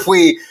 what if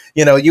we,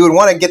 you know, you would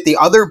want to get the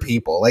other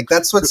people? Like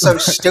that's what's so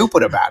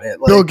stupid about it.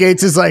 Like, Bill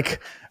Gates is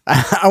like,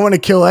 I want to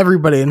kill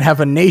everybody and have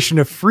a nation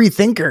of free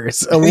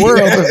thinkers, a world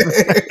of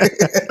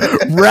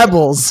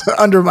rebels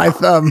under my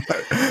thumb.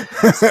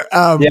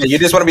 You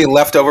just want to be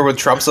left over with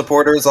Trump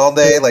supporters all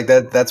day? Like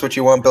that's what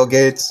you want, Bill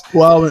Gates?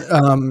 Well,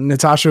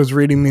 Natasha was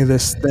reading me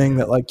this thing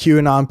that like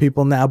QAnon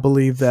people now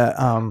believe that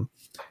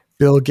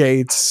Bill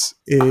Gates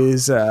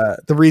is the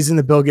reason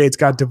that Bill Gates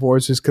got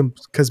divorced was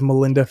because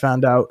Melinda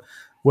found out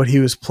what he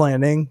was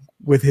planning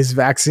with his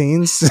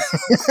vaccines.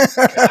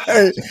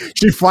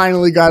 She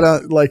finally got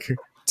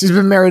she's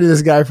been married to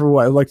this guy for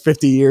what, like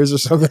 50 years or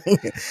something,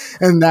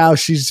 and now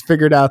she's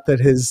figured out that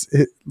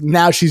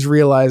now she's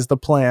realized the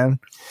plan.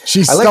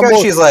 I like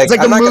how she's like, it's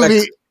like I'm a not movie.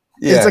 gonna.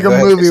 Yeah, it's like a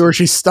movie where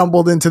she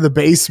stumbled into the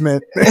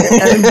basement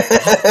and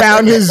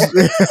found his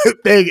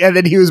thing, and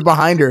then he was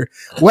behind her.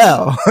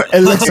 Well,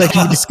 it looks like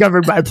he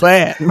discovered my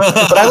plan.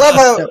 But I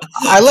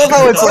love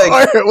how it's like.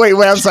 Wait,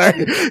 I'm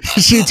sorry.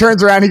 She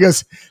turns around. He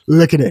goes,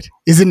 "Look at it.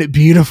 Isn't it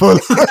beautiful?"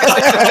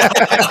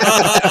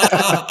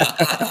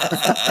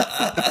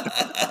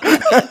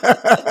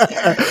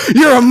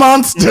 You're a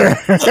monster.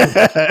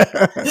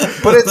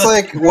 But it's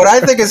like, what I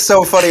think is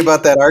so funny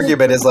about that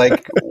argument is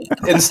like,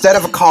 instead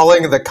of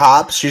calling the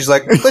cops, she's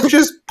like, let's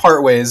just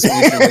part ways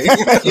mutually.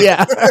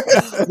 Yeah.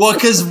 Well,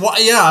 because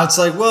it's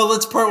like, well,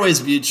 let's part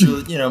ways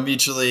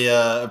mutually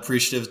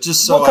appreciative.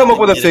 Just so We'll come up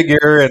with a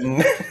figure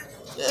and.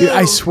 Dude,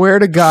 I swear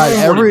to God,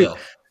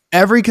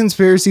 every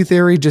conspiracy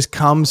theory just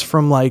comes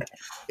from like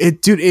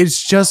it, dude.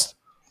 It's just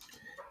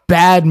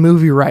bad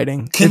movie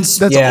writing.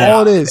 That's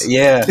all it is.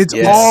 Yeah, it's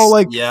all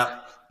like yeah.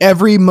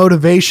 Every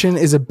motivation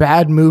is a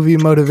bad movie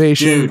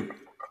motivation. Dude,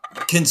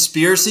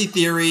 conspiracy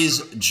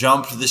theories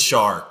jumped the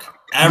shark.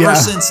 Ever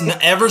since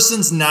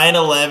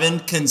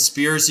 9/11,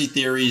 conspiracy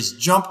theories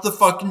jumped the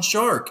fucking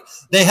shark.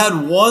 They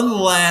had one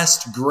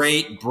last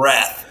great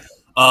breath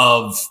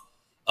of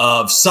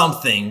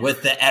something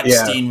with the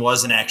Epstein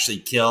wasn't actually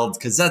killed,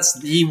 because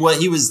he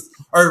was,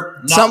 or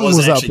not, something wasn't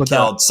was actually up with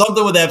killed. That.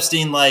 Something with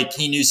Epstein, like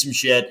he knew some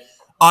shit.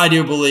 I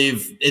do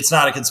believe it's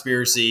not a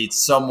conspiracy.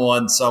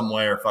 Someone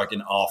somewhere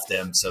fucking offed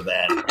him so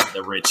that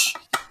the rich,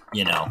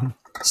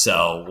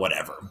 so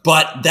whatever.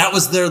 But that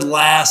was their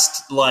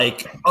last,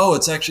 like, oh,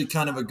 it's actually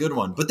kind of a good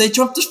one. But they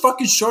jumped the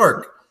fucking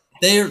shark.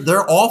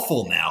 They're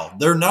awful now.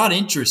 They're not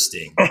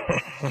interesting.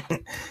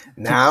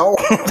 Now?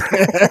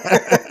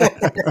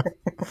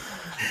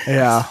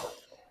 Yeah.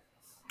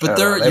 But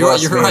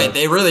you're right.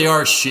 They really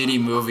are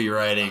shitty movie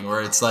writing,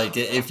 where it's like,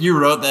 if you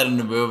wrote that in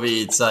a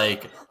movie, it's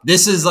like,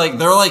 this is like,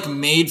 they're like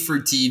made for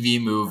TV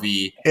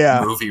movie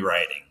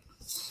writing.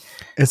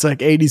 It's like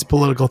 80s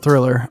political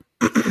thriller.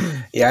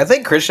 Yeah, I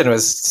think Christian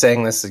was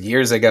saying this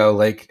years ago,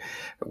 like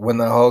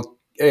when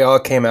it all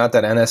came out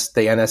that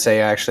the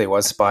NSA actually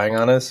was spying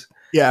on us.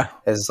 Yeah.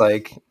 Is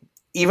like,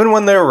 even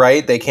when they're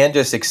right, they can't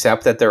just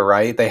accept that they're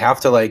right. They have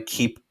to like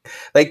keep,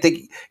 like,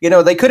 they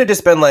could have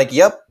just been like,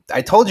 yep,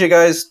 I told you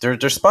guys they're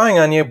spying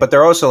on you, but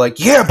they're also like,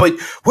 yeah, but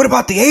what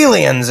about the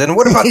aliens and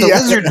what about the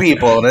lizard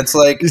people? And it's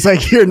like,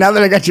 here, now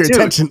that I got your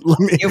attention, let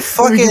me give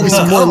you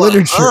some more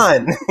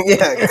literature.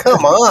 Yeah,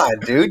 come on,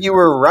 dude, you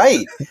were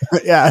right.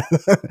 Yeah,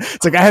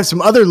 it's like, I have some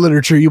other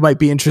literature you might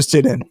be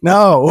interested in.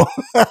 No,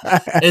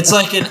 it's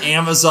like an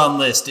Amazon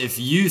list. If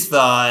you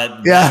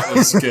thought that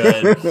was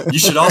good, you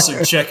should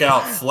also check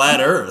out Flat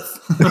Earth.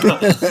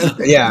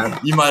 Yeah,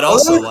 you might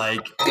also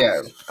like.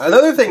 Yeah,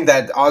 another thing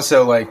that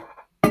also like.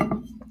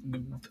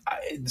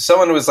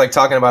 Someone was like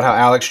talking about how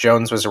Alex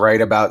Jones was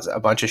right about a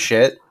bunch of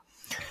shit.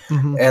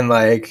 Mm-hmm.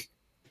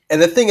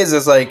 And the thing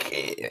is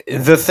like,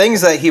 the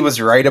things that he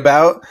was right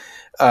about,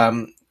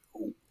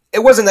 it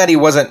wasn't that he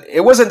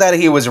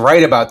was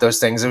right about those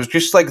things. It was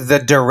just like the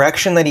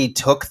direction that he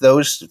took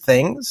those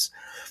things.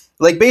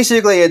 Like,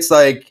 basically it's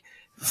like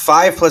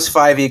 5 +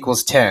 5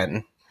 =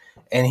 10.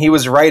 And he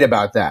was right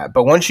about that.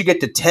 But once you get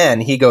to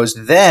 10, he goes,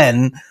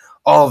 then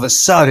all of a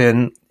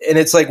sudden, and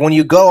it's like, when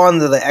you go on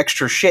to the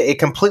extra shit, it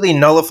completely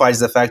nullifies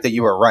the fact that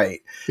you were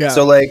right. Yeah.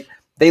 So like,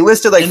 they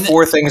listed like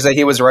 4 things that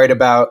he was right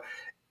about,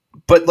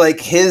 but like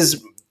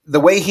the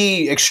way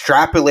he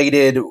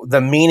extrapolated the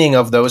meaning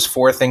of those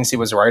 4 things he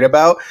was right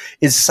about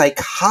is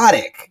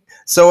psychotic.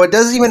 So it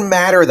doesn't even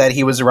matter that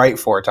he was right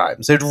 4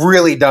 times. It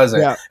really doesn't.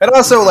 Yeah. And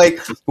also, like,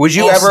 would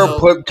you ever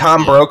put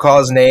Tom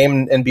Brokaw's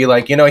name and be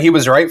like, he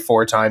was right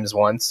 4 times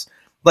once?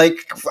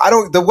 Like,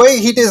 the way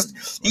he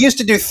used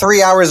to do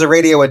 3 hours of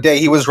radio a day.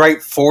 He was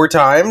right 4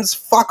 times.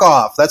 Fuck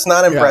off. That's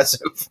not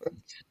impressive.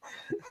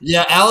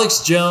 Yeah.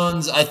 Alex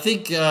Jones, I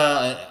think,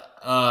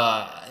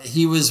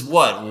 he was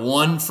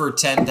 1 for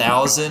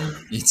 10,000.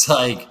 It's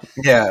like,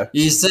 yeah,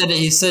 he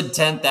said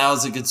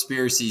 10,000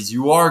 conspiracies.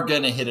 You are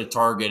going to hit a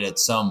target at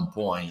some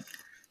point.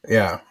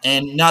 Yeah.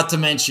 And not to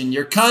mention,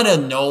 you're kind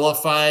of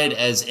nullified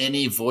as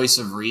any voice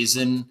of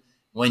reason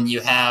when you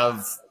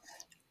have,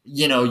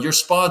 your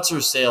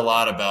sponsors say a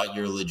lot about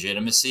your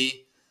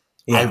legitimacy.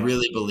 Yeah. I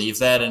really believe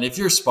that. And if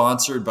you're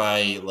sponsored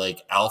by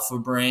like Alpha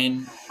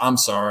Brain, I'm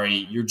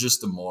sorry, you're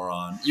just a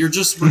moron. You're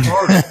just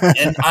retarded.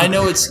 And I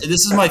know this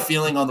is my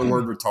feeling on the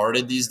word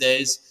retarded these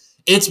days.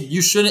 It's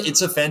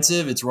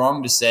offensive. It's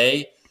wrong to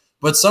say,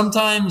 but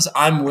sometimes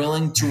I'm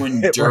willing to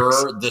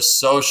endure the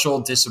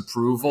social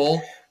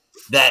disapproval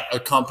that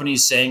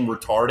accompanies saying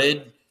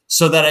retarded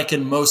so that I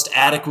can most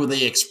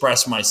adequately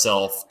express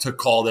myself to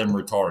call them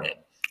retarded.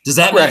 Does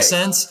that make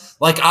sense?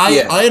 Like,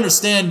 I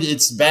understand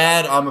it's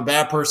bad. I'm a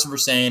bad person for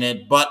saying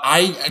it, but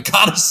I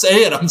gotta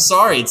say it. I'm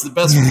sorry. It's the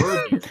best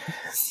word here.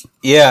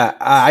 Yeah,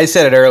 I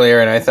said it earlier,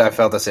 and I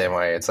felt the same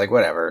way. It's like,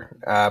 whatever.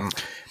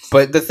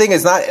 But the thing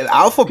is, not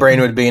Alpha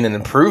Brain would be an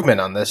improvement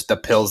on the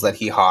pills that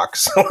he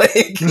hawks.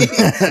 Like,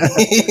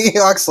 he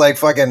hawks like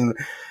fucking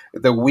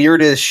the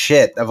weirdest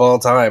shit of all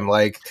time.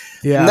 Like,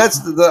 and that's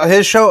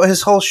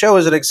his whole show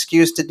is an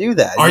excuse to do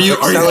that. Are you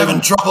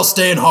having trouble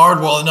staying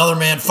hard while another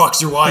man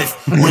fucks your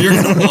wife? Well, you're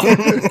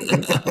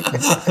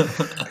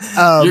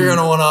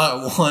gonna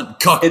want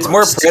cuck. It's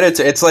more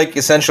predator. It's like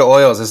essential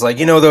oils. It's like,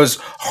 those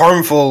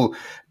harmful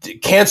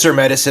cancer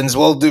medicines.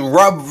 Well,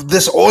 rub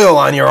this oil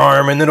on your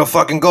arm and it'll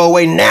fucking go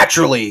away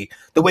naturally,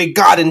 the way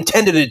God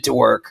intended it to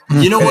work.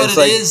 You know what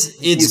it is?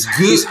 It's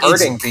goop. He's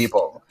hurting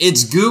people.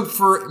 It's goop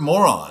for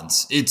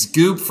morons. It's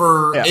goop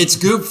for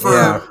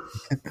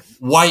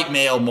white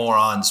male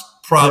morons,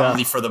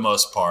 probably for the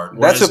most part.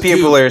 That's what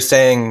people are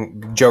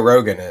saying Joe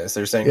Rogan is.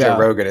 They're saying Joe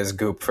Rogan is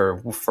goop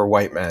for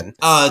white men.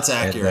 Oh, it's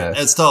accurate.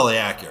 It's totally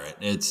accurate.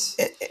 It's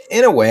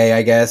in a way,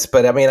 I guess.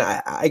 But I mean,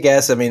 I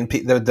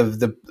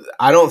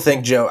don't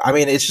think Joe. I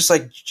mean, it's just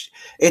like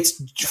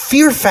it's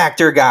fear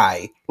factor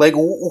guy. Like,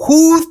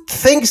 who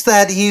thinks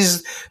that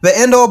he's the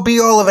end all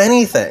be all of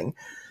anything?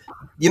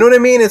 You know what I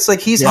mean? It's like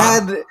he's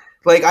had.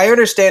 Like, I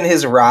understand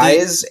his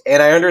rise,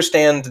 and I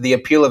understand the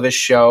appeal of his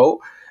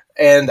show.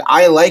 And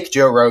I like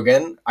Joe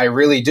Rogan. I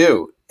really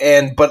do.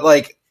 But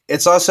like,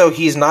 it's also,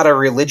 he's not a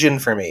religion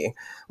for me.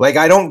 Like,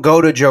 I don't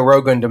go to Joe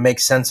Rogan to make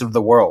sense of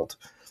the world.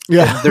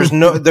 Yeah.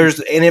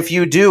 And if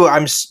you do,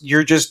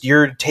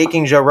 you're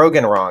taking Joe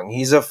Rogan wrong.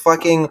 He's a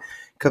fucking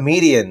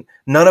comedian.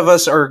 None of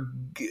us are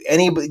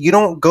you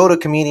don't go to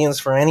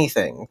comedians for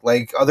anything,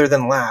 like, other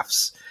than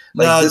laughs.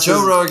 Like,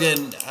 Joe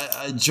Rogan,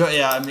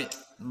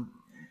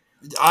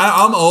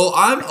 I'm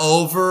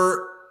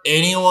over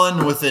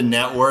anyone with a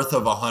net worth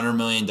of $100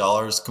 million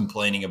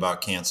complaining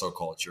about cancel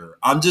culture.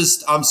 I'm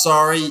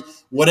sorry.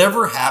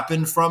 Whatever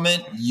happened from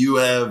it, you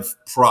have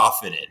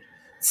profited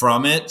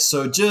from it.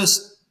 So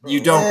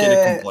you don't get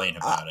to complain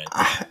about it.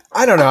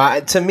 I don't know.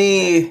 To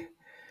me,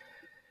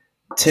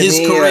 his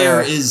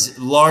career is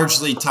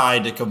largely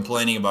tied to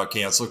complaining about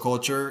cancel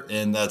culture.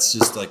 And that's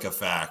just like a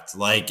fact.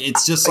 Like,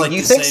 it's just like,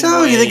 you think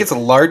so? You think it's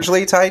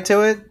largely tied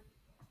to it?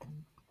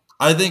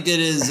 I think it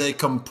is a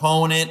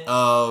component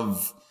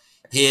of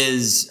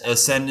his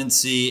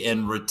ascendancy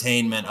and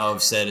retainment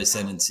of said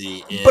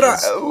ascendancy.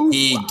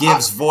 He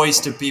gives voice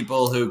to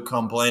people who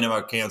complain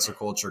about cancel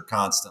culture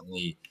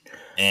constantly.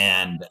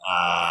 And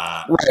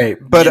right,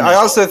 but I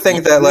also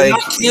think that, like,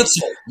 not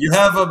canceled. You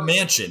have a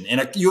mansion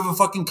and you have a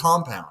fucking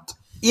compound.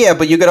 Yeah,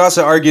 but you could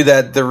also argue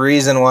that the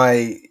reason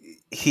why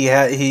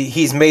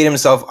he's made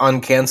himself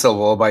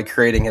uncancelable by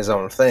creating his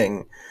own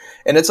thing,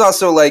 and it's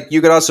also like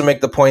you could also make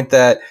the point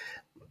that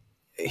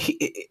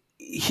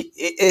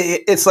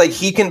it's like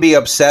he can be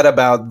upset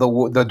about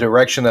the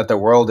direction that the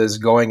world is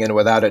going in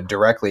without it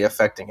directly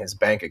affecting his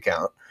bank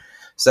account.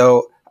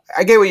 So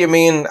I get what you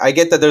mean. I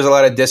get that there's a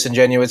lot of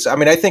disingenuous. I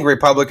mean, I think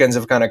Republicans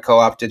have kind of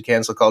co-opted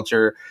cancel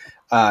culture,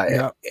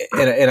 and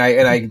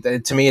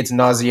to me, it's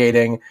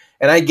nauseating.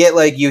 And I get,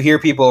 like, you hear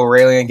people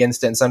railing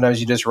against it, and sometimes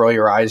you just roll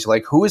your eyes. You're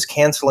like, who is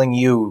canceling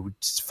you,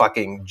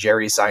 fucking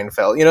Jerry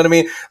Seinfeld? You know what I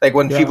mean? Like,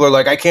 when people are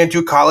like, I can't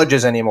do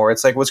colleges anymore.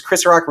 It's like, was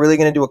Chris Rock really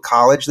going to do a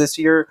college this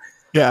year?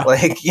 Yeah.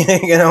 Like,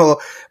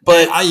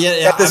 but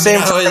at the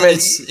same time,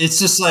 it's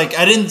just like,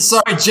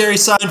 sorry, Jerry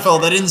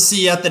Seinfeld, I didn't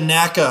see you at the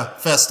NACA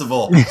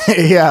festival.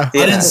 I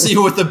didn't see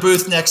you with the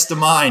booth next to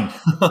mine.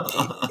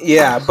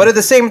 Yeah. But at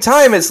the same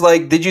time, it's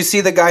like, did you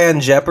see the guy on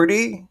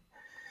Jeopardy?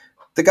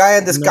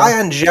 Guy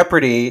on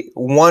Jeopardy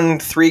won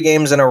 3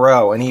 games in a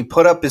row, and he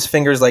put up his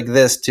fingers like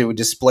this to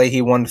display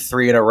he won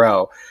 3 in a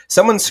row.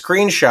 Someone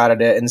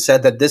screenshotted it and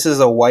said that this is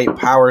a white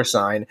power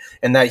sign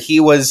and that he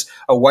was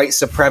a white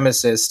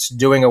supremacist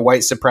doing a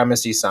white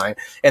supremacy sign.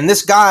 And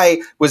this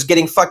guy was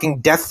getting fucking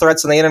death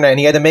threats on the internet, and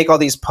he had to make all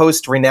these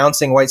posts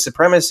renouncing white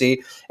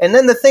supremacy. And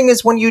then the thing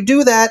is, when you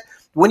do that,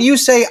 when you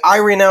say I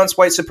renounce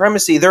white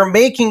supremacy, they're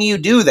making you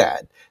do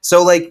that.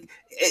 So, like,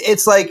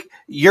 it's like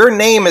your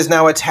name is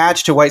now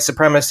attached to white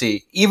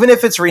supremacy. Even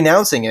if it's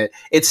renouncing it,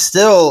 it's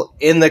still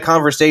in the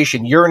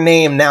conversation. Your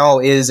name now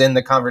is in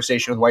the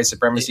conversation with white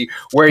supremacy,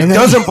 where it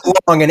doesn't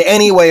belong in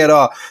any way at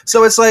all.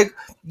 So it's like,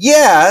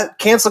 yeah,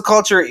 cancel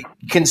culture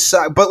can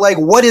suck, but, like,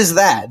 what is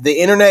that? The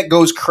internet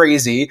goes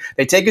crazy.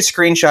 They take a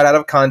screenshot out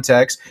of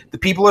context. The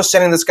people are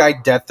sending this guy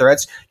death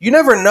threats. You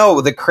never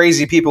know the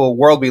crazy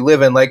world we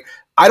live in. Like,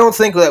 I don't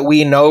think that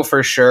we know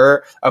for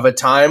sure of a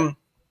time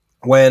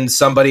when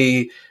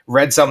somebody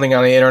read something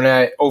on the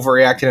internet,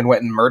 overreacted, and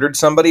went and murdered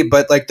somebody.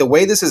 But, like, the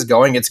way this is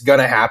going, it's going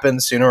to happen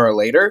sooner or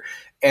later.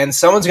 And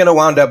someone's going to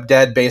wind up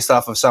dead based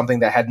off of something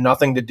that had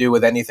nothing to do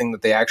with anything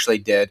that they actually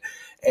did.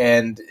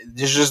 And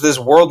there's just this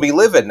world we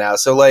live in now.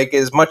 So, like,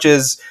 as much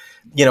as,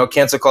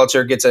 cancel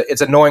culture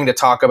it's annoying to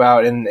talk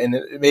about, and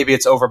maybe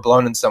it's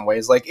overblown in some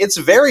ways. Like, it's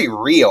very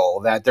real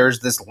that there's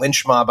this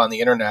lynch mob on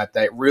the internet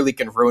that really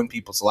can ruin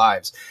people's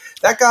lives.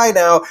 That guy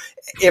now,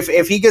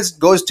 if he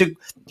goes to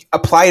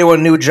apply to a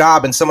new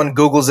job and someone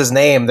Googles his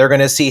name, they're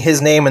going to see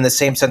his name in the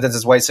same sentence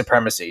as white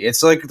supremacy.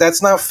 It's like,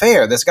 that's not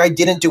fair. This guy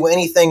didn't do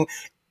anything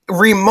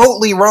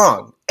remotely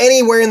wrong,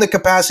 anywhere in the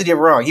capacity of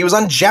wrong. He was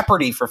on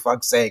Jeopardy, for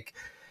fuck's sake.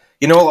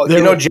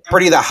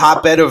 Jeopardy, the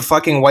hotbed of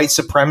fucking white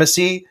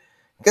supremacy.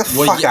 Get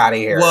the fuck out of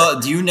here. Well,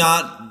 do you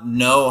not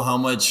know how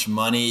much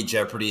money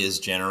Jeopardy has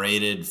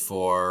generated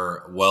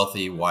for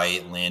wealthy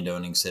white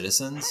landowning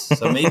citizens?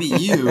 So maybe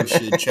you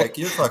should check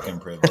your fucking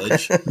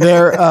privilege.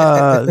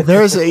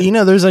 There's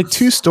like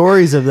two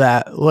stories of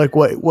that. Like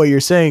what you're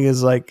saying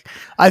is like,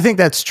 I think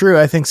that's true.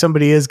 I think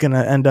somebody is going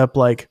to end up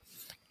like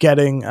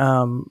getting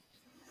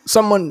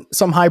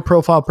some high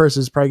profile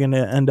person is probably going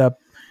to end up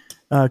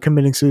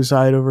committing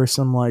suicide over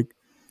some like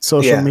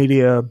social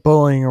media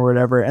bullying or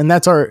whatever. And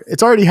it's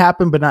already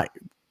happened, but not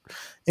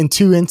in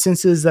two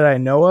instances that I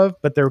know of,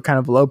 but they were kind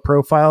of low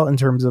profile in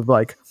terms of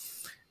like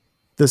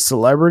the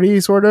celebrity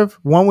sort of.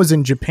 One was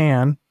in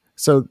Japan.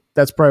 So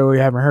that's probably why you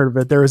haven't heard of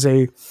it. There was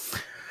a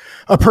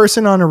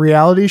person on a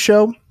reality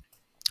show,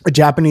 a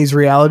Japanese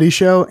reality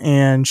show,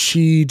 and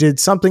she did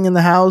something in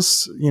the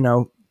house,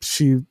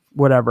 she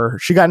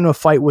got into a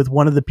fight with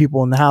one of the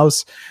people in the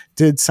house,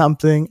 did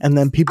something, and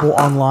then people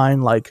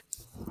online like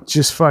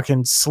just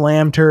fucking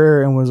slammed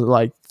her and was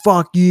like,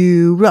 fuck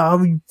you,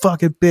 oh, you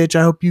fucking bitch,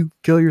 I hope you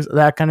kill yourself,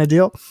 that kind of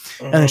deal.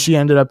 Mm-hmm. And then she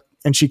ended up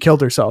and she killed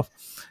herself.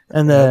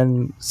 And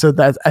then so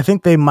that I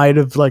think they might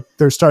have like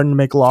they're starting to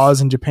make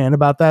laws in Japan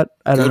about that.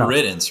 I don't know. Good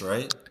riddance,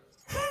 right?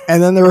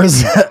 And then there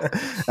was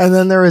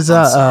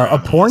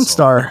a porn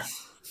star.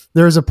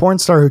 There was a porn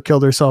star who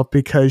killed herself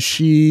because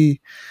she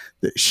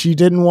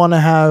didn't want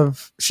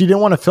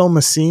to film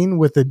a scene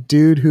with a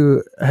dude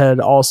who had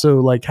also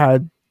like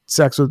had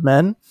sex with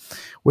men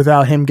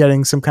without him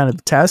getting some kind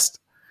of test.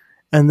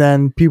 And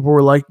then people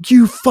were like,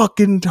 you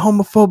fucking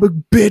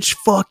homophobic bitch,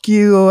 fuck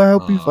you, I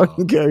hope you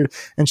fucking kill you.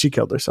 And she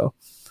killed herself.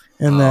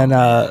 And then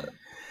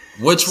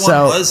which one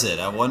was it?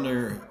 I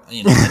wonder,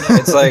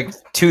 it's like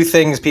two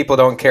things people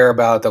don't care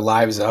about the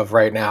lives of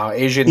right now: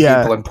 Asian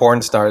people and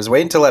porn stars.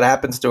 Wait until it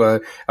happens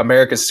to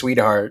America's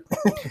sweetheart.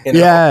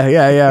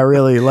 Yeah,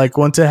 really. Like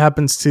once it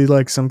happens to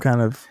like some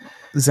kind of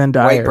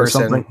Zendaya white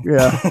person, or something.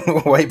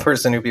 Yeah. White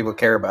person who people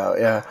care about.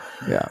 Yeah.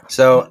 Yeah.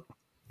 So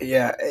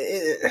yeah,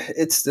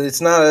 it's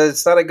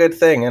not a good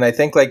thing. And I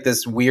think like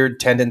this weird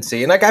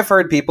tendency, and like I've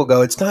heard people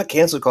go, it's not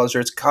cancel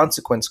culture, it's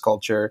consequence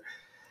culture.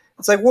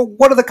 It's like, well,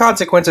 what are the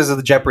consequences of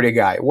the Jeopardy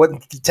guy? What?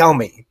 Tell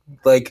me.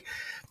 Like,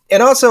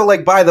 and also,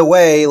 like, by the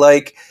way,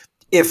 like,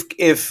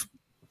 if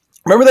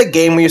remember that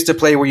game we used to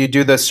play where you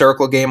do the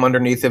circle game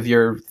underneath of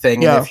your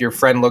thing, and if your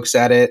friend looks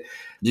at it,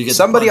 you get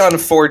someone on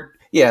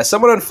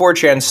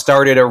 4chan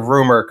started a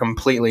rumor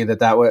completely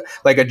that was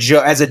like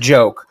as a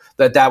joke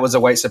that was a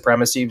white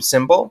supremacy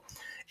symbol,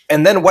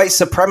 and then white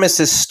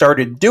supremacists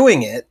started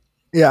doing it.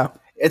 Yeah,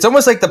 it's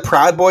almost like the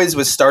Proud Boys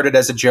was started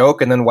as a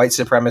joke, and then white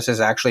supremacists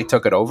actually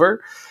took it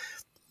over.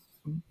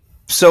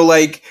 So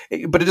like,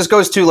 but it just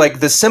goes to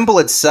like the symbol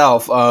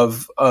itself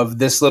of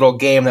this little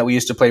game that we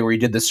used to play where you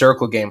did the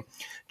circle game.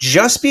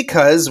 Just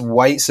because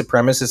white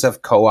supremacists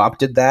have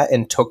co-opted that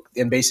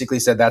and basically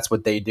said that's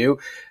what they do,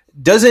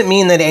 doesn't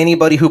mean that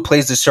anybody who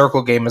plays the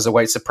circle game is a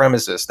white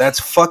supremacist.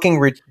 That's fucking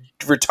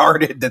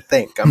retarded to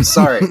think. I'm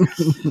sorry.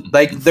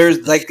 Like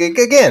there's like,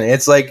 again,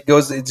 it's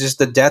just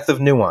the death of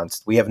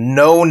nuance. We have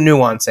no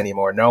nuance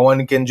anymore. No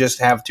one can just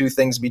have two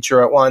things be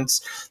true at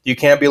once. You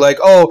can't be like,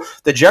 oh,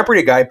 the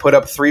Jeopardy guy put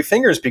up 3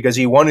 fingers because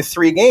he won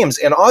 3 games.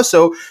 And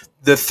also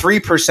the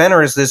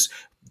 3%ers, this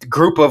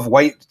group of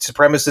white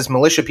supremacist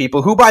militia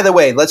people who, by the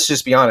way, let's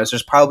just be honest,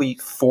 there's probably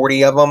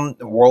 40 of them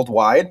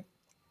worldwide.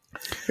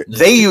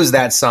 They use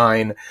that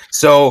sign,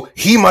 so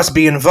he must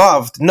be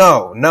involved.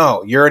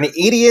 No, you're an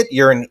idiot.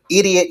 You're an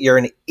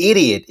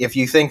idiot if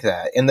you think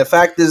that. And the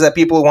fact is that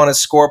people want to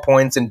score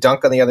points and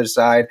dunk on the other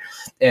side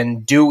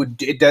and do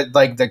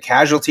like the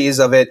casualties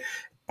of it.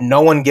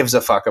 No one gives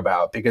a fuck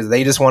about, because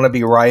they just want to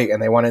be right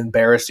and they want to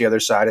embarrass the other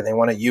side and they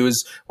want to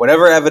use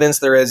whatever evidence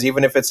there is,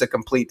 even if it's a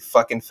complete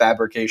fucking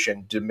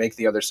fabrication, to make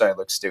the other side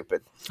look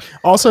stupid.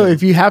 Also,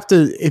 if you have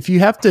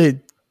to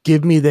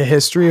give me the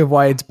history of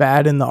why it's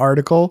bad in the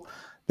article,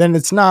 then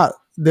it's not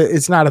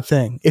a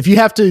thing. If you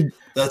have to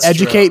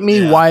educate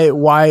me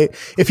why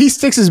if he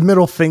sticks his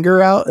middle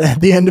finger out at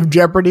the end of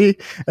Jeopardy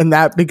and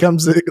that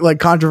becomes like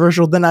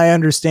controversial, then I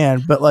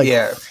understand. But like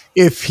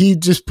if he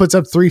just puts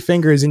up 3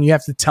 fingers and you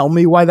have to tell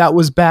me why that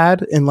was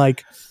bad in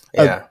like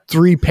a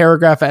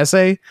 3-paragraph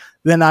essay,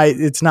 then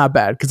it's not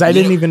bad, because I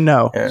didn't even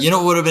know. You know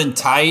what would have been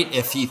tight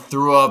if he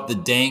threw up the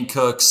Dane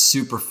Cook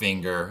super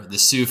finger, the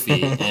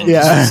Sufi, and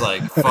just was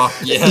like, fuck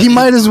yeah. He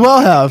might as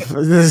well have.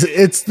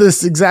 It's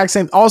this exact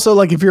same. Also,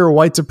 like if you're a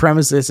white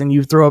supremacist and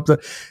you throw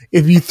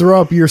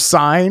up your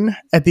sign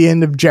at the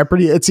end of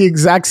Jeopardy, it's the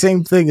exact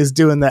same thing as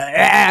doing the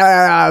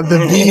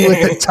V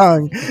with the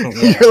tongue.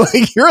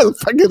 You're a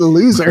fucking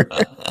loser.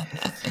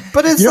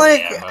 But it's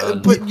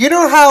but you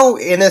know how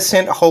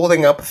innocent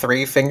holding up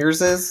 3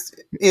 fingers is?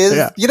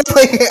 You know,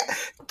 like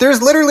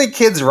there's literally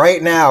kids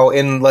right now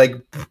in like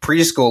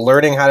preschool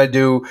learning how to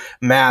do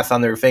math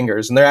on their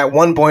fingers, and they're at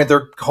one point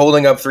they're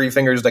holding up 3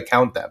 fingers to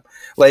count them.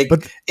 Like,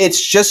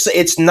 it's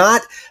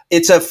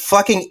a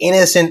fucking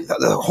innocent.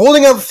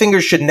 Holding up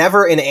fingers should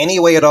never in any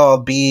way at all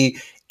be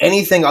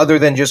anything other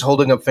than just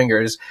holding up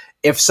fingers.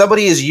 If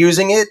somebody is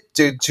using it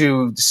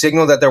to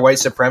signal that they're white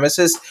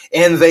supremacist,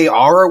 and they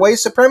are a white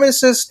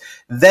supremacist,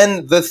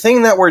 then the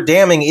thing that we're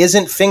damning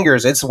isn't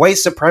fingers, it's white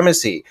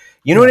supremacy.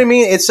 You know what I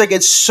mean? It's like,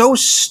 it's so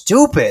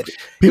stupid.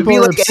 It'd be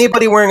like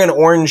anybody wearing an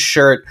orange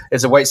shirt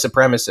is a white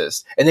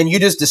supremacist. And then you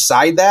just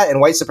decide that,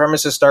 and white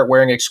supremacists start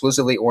wearing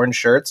exclusively orange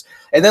shirts.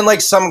 And then like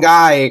some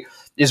guy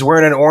is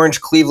wearing an orange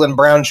Cleveland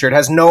Brown shirt,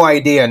 has no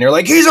idea, and you're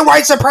like, he's a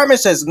white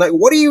supremacist. And like,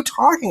 what are you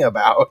talking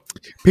about?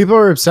 People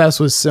are obsessed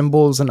with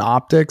symbols and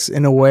optics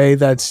in a way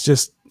that's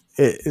just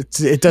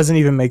it doesn't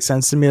even make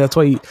sense to me. That's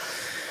why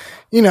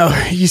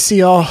you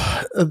see all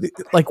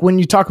like when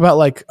you talk about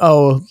like,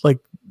 oh, like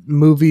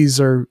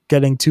movies are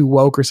getting too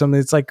woke or something.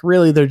 It's like,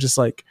 really, they're just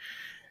like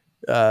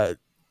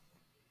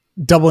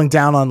doubling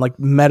down on like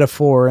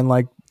metaphor and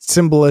like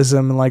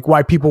symbolism, and like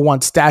why people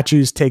want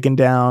statues taken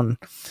down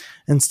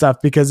and stuff,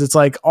 because it's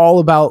like all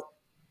about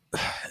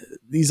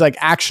these like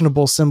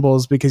actionable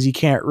symbols, because you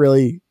can't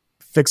really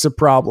fix a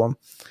problem,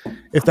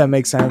 if that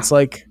makes sense.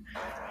 Like,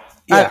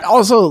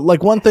 also,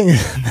 like, one thing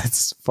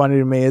that's funny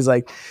to me is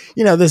like,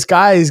 this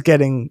guy is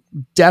getting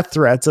death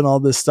threats and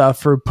all this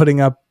stuff for putting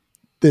up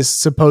this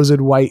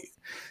supposed white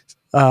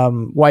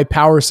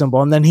power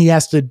symbol, and then he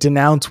has to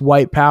denounce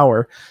white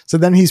power. So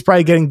then he's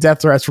probably getting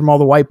death threats from all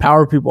the white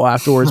power people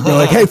afterwards, being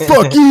like, "Hey,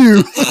 fuck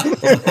you."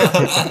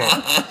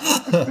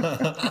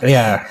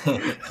 Yeah,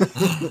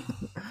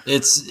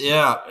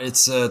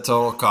 it's a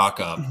total cock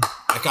up.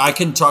 I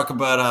can talk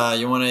about.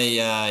 You want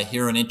to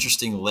hear an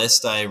interesting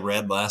list I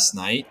read last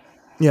night?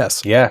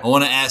 Yes. Yeah. I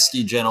want to ask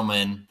you,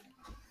 gentlemen,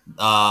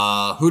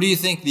 who do you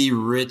think the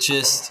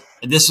richest?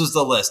 This was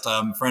the list.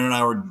 A friend and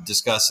I were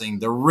discussing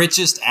the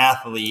richest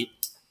athlete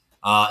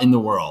in the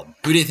world.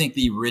 Who do you think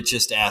the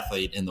richest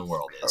athlete in the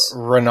world is?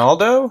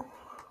 Ronaldo?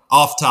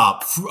 Off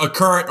top, a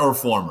current or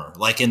former,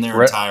 like in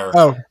their entire.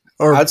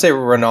 Or I'd say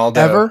Ronaldo.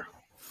 Ever?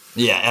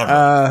 Yeah,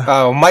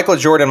 ever. Michael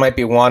Jordan might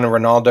be one.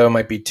 Ronaldo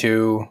might be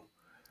two.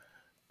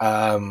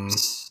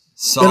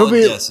 Solid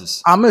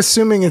guesses. I'm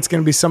assuming it's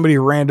going to be somebody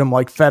random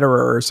like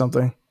Federer or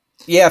something.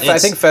 Yeah, I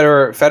think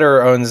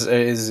Federer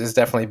is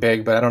definitely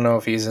big, but I don't know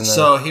if he's in the...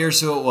 So here's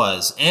who it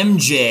was.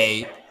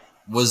 MJ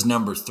was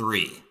number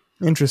 3.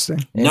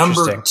 Interesting.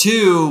 Number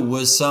 2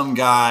 was some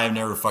guy I've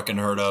never fucking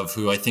heard of,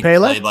 who I think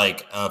played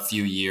like a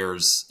few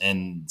years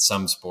in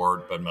some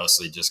sport, but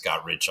mostly just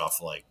got rich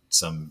off like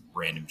some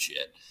random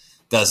shit.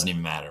 Doesn't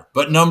even matter.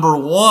 But number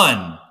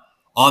 1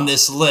 on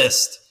this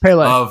list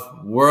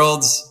of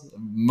world's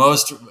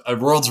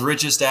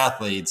richest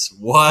athletes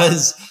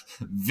was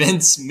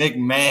Vince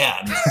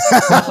McMahon. And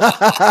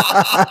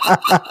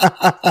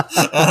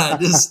I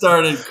just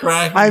started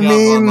cracking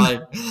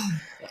up.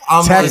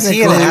 I'm like, is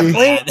he an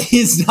athlete?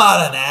 He's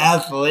not an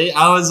athlete.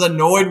 I was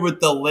annoyed with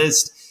the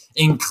list,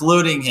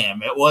 including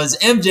him.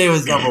 MJ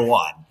was number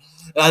 1.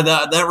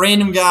 That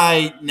random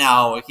guy,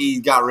 no, he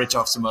got rich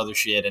off some other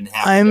shit and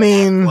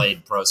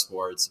played pro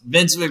sports.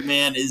 Vince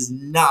McMahon is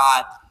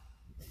not.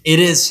 It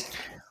is.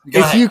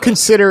 If you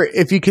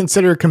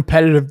consider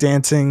competitive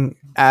dancing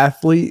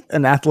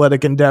an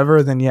athletic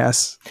endeavor, then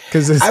yes.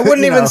 Because I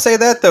wouldn't even say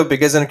that though,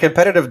 because in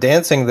competitive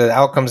dancing, the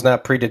outcome's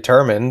not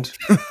predetermined.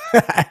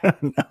 I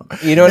don't know.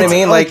 You know what I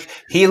mean? Like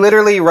he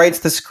literally writes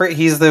the script.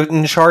 He's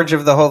in charge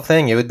of the whole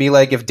thing. It would be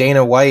like if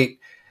Dana White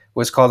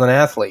was called an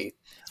athlete.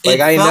 Like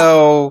I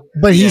know,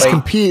 but he's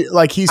compete.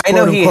 Like he's. I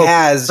know he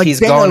has. Like he's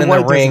gone in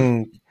the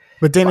ring.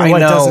 But Dana White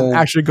doesn't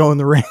actually go in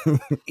the ring.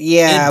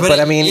 Yeah, but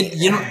I mean...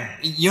 you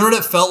know what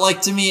it felt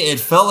like to me? It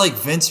felt like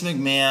Vince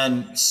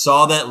McMahon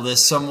saw that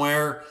list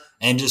somewhere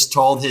and just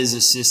told his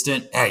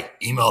assistant, hey,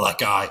 email that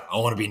guy. I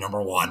want to be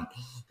number 1.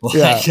 We'll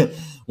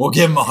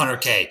give him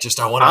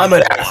 $100K. I'm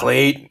an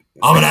athlete.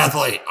 I'm an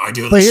athlete. I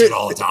do this shit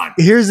all the time.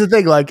 Here's the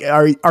thing. Like,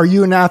 are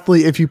you an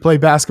athlete if you play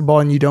basketball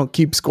and you don't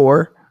keep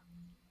score?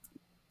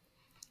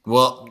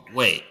 Well,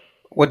 wait.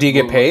 What, do you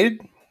get paid?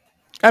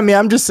 I mean,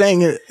 I'm just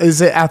saying, is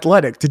it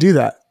athletic to do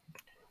that?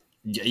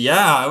 Yeah,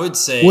 I would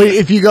say. Wait,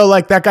 if you go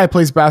like that guy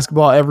plays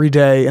basketball every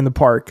day in the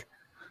park,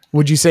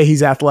 would you say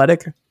he's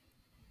athletic?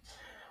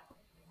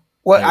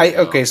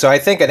 Well, so I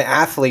think an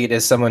athlete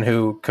is someone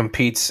who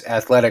competes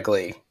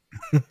athletically.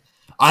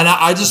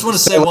 I just want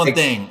to say one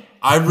thing.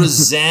 I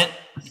resent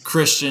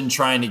Christian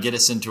trying to get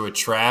us into a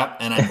trap,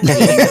 and I'm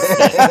pleading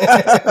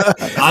the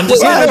fifth. I'm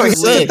just going to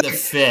plead the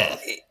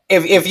fifth.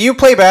 If you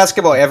play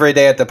basketball every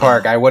day at the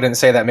park, I wouldn't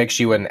say that makes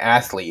you an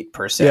athlete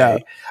per se. Yeah.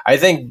 I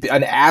think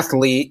an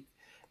athlete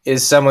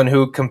is someone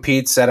who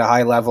competes at a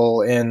high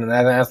level in an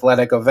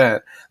athletic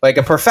event, like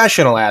a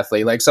professional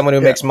athlete, like someone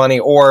who makes money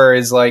or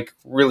is like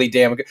really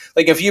damn good.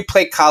 Like if you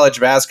play college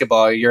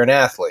basketball, you're an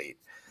athlete.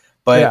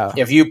 But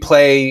if you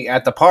play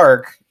at the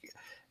park,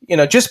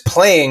 just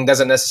playing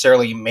doesn't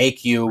necessarily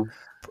make you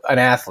an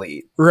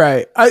athlete.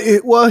 Right.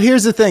 Well,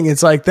 here's the thing.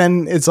 It's like,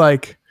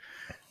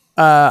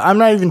 I'm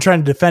not even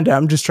trying to defend it.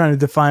 I'm just trying to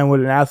define what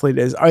an athlete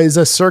is. Is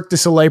a Cirque du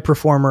Soleil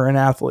performer an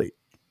athlete?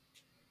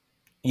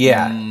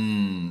 Yeah.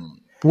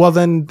 Well,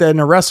 then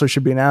a wrestler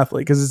should be an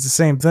athlete because it's the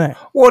same thing.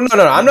 Well,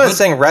 no. I'm not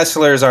saying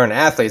wrestlers aren't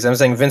athletes. I'm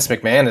saying Vince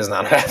McMahon is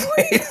not an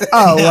athlete.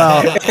 Oh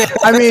well,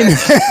 I mean,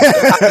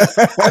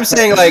 I'm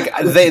saying like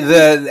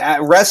the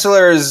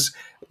wrestlers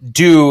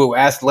do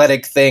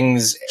athletic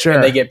things Sure.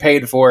 and they get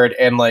paid for it,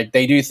 and like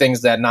they do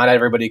things that not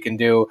everybody can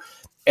do,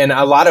 and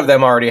a lot of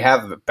them already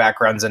have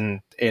backgrounds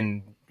in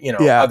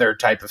Yeah. other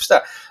type of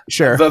stuff.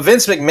 sure. But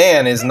Vince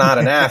McMahon is not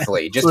an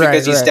athlete just Right,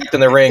 because he right. stepped in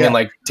the ring and Yeah.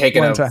 like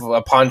taken One time.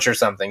 a punch or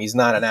something. He's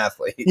not an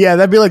athlete. Yeah,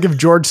 that'd be like if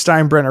George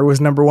Steinbrenner was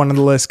number one on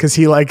the list because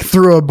he like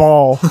threw a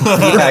ball.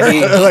 Yeah,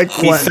 he what?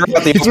 threw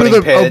out the He threw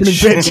opening the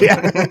pitch.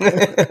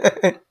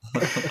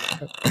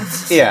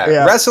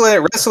 Yeah.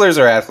 Wrestlers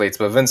are athletes,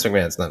 but Vince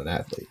McMahon's not an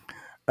athlete.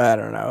 I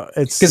don't know.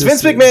 It's Because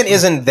just- Vince McMahon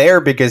isn't there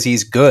because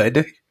he's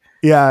good.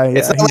 Yeah,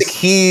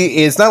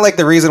 It's not like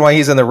the reason why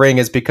he's in the ring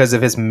is because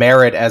of his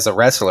merit as a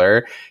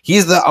wrestler.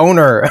 He's the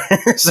owner,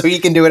 so he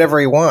can do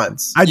whatever he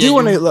wants. I do Yeah,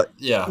 want you- to.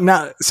 Yeah.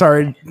 Not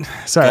sorry,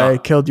 Go. I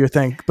killed your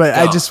thing, but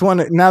I Go. just want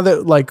to now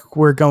that like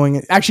we're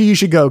going. Actually, you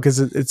should go because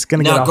it's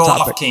going to get No, off go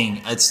topic. off,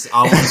 King. I want to go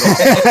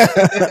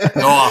off.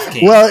 Go off,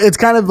 King. Well, it's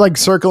kind of like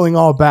circling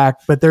all back,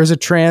 but there's a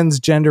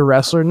transgender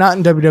wrestler, not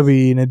in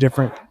WWE, in a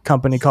different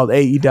company called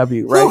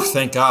AEW, right? Whew,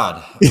 thank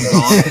God.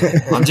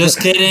 I'm just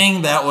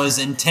kidding. That was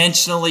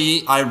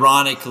intentionally,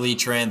 ironically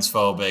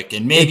transphobic,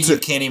 and maybe you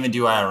can't even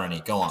do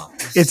irony. Go on.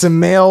 It's a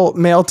male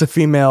to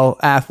female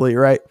athlete,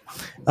 right?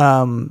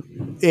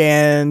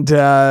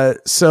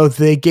 So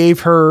they gave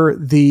her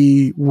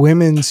the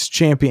women's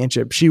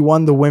championship. She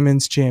won the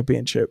women's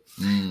championship,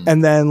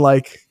 and then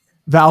like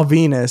Val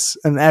Venus,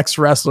 an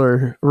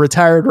ex-wrestler,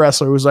 retired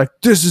wrestler, was like,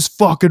 "This is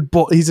fucking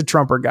bull." He's a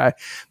Trumper guy,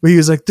 but he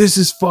was like, "This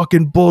is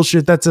fucking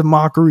bullshit. That's a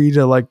mockery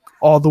to like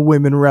all the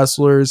women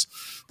wrestlers.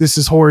 This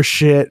is horse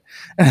shit."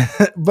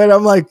 But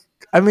I'm like,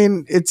 I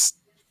mean, it's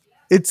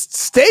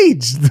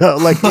staged though.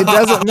 Like it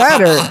doesn't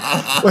matter.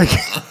 Like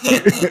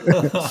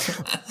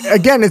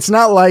again, it's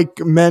not like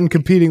men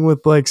competing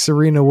with like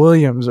Serena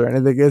Williams or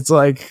anything. It's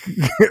like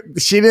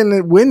she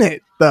didn't win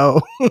it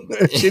though.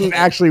 She didn't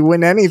actually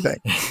win anything.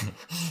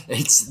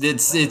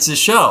 It's a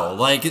show.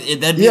 Like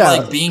that'd be Yeah.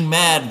 like being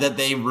mad that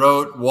they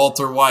wrote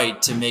Walter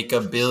White to make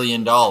 $1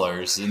 billion in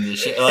the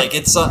show. Like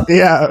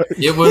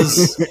it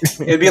was.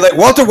 It'd be like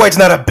Walter White's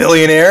not a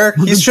billionaire.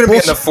 He shouldn't be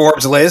in the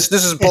Forbes list.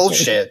 This is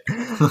bullshit.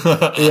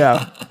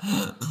 Yeah.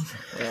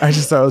 I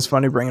just thought it was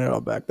funny bringing it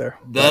all back there.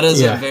 That is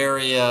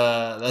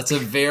Yeah. that's a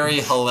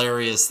very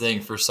hilarious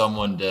thing for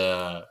someone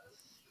to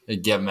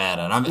get mad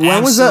at. I'm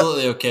When was that-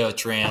 absolutely okay with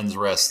trans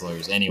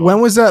wrestlers. Anyway,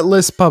 When was that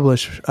list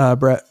published,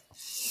 Brett?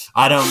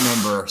 I don't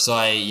remember. So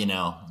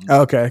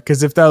Okay,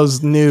 because if that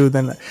was new,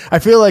 then I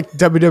feel like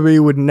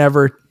WWE would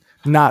never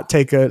not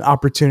take an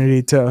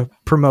opportunity to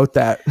promote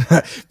that.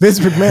 Vince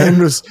McMahon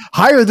was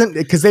higher than,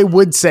 because they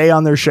would say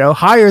on their show,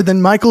 higher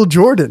than Michael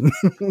Jordan.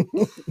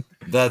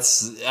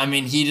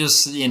 he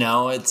just,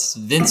 it's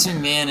Vince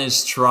McMahon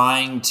is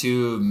trying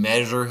to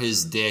measure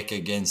his dick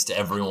against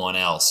everyone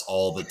else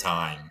all the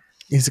time.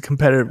 He's a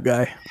competitive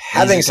guy.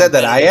 Having said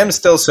that, I am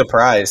still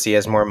surprised he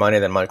has more money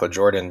than Michael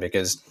Jordan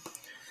because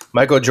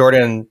Michael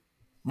Jordan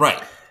Right.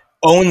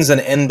 owns an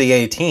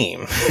NBA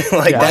team.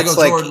 Like Yeah. that's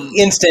Michael like Jordan-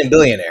 instant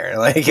billionaire.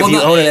 Like if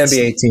you own an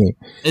NBA team.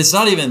 It's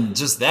not even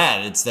just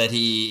that. It's that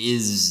he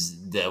is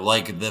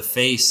the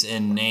face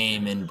and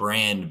name and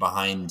brand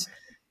behind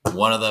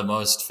one of the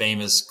most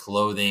famous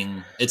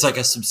clothing. It's like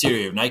a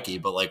subsidiary of Nike,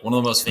 but like one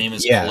of the most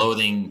famous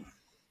clothing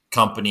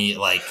company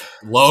like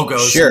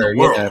logos in the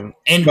world.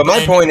 Yeah. But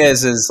my point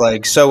is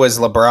like so is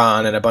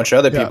LeBron and a bunch of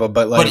other people.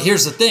 But like, but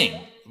here's the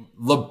thing.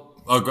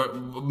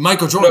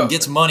 Michael Jordan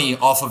gets money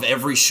off of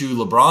every shoe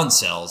LeBron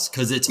sells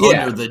because it's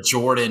under the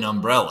Jordan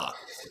umbrella.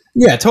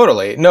 Yeah,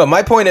 totally. No,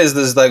 my point is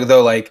like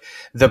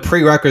the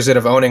prerequisite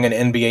of owning an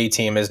NBA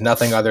team is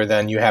nothing other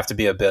than you have to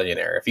be a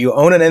billionaire. If you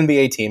own an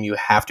NBA team, you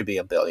have to be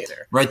a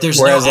billionaire. Right? There's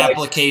Whereas, no like-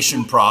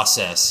 application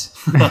process.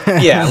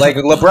 Yeah, like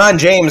LeBron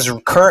James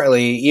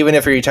currently, even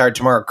if he retired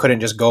tomorrow, couldn't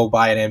just go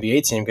buy an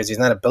NBA team because he's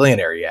not a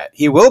billionaire yet.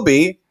 He will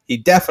be. He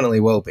definitely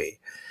will be.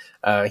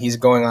 He's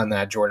going on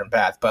that Jordan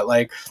path. But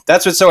like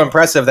that's what's so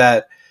impressive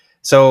that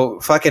so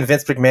fucking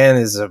Vince McMahon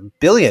is a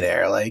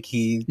billionaire. Like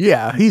He's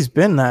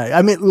been that.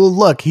 I mean, well,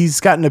 look,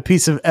 he's gotten a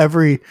piece of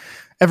every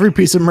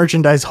piece of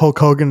merchandise Hulk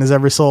Hogan has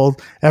ever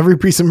sold, every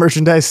piece of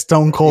merchandise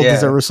Stone Cold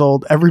has ever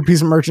sold, every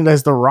piece of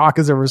merchandise The Rock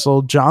has ever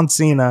sold, John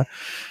Cena.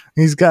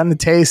 He's gotten a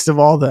taste of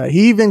all that.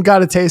 He even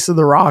got a taste of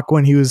The Rock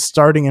when he was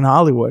starting in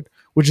Hollywood,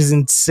 which is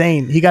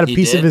insane. He got a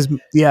piece of his,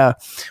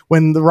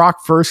 when The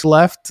Rock first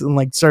left and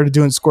like started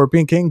doing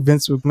Scorpion King,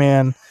 Vince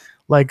McMahon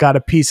like got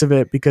a piece of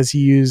it because he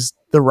used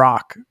The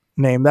Rock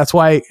name. That's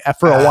why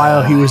for a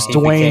while he was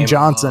Dwayne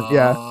Johnson.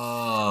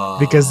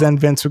 Because then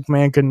Vince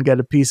McMahon couldn't get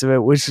a piece of it,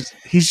 which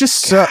he's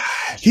just so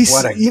he's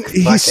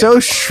so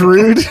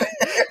shrewd.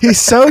 He's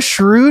so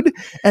shrewd.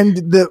 And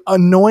the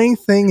annoying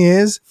thing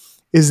is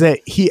that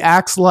he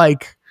acts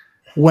like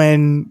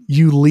when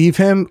you leave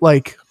him,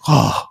 like,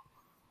 oh,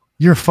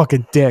 you're a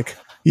fucking dick.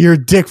 You're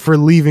a dick for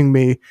leaving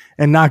me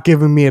and not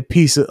giving me a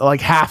piece of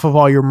like half of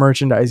all your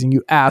merchandising,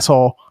 you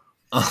asshole.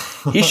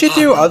 He should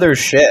do other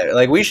shit.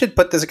 Like we should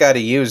put this guy to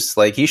use.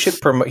 Like he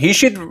should promote. He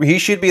should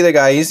be the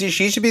guy. He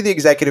should be the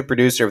executive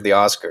producer of the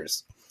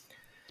Oscars.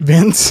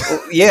 Vince.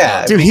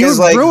 Yeah, Dude, because he would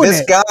like ruin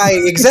this it. guy,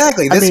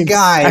 exactly. This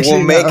guy actually,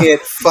 will make no.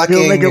 it fucking.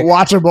 He'll make it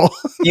watchable.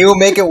 You will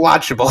make it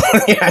watchable.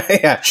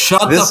 yeah.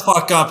 Shut the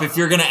fuck up if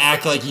you're gonna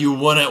act like you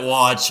wouldn't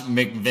watch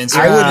Vince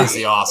I would as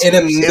the Oscars. in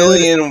a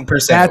million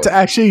percent. That's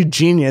actually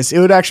genius. It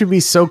would actually be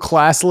so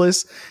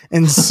classless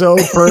and so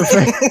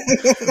perfect.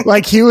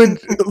 Like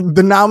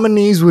the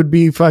nominees would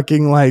be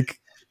fucking like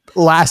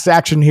Last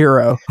Action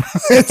Hero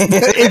in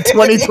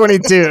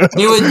 2022.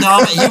 He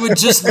would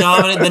just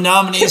nominate the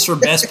nominees for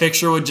Best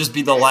Picture would just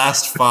be the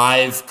last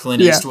 5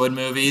 Clint Eastwood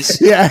movies.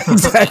 Yeah,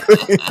 exactly.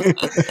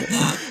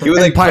 You would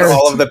like Pirates. put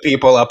all of the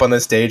people up on the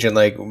stage and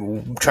like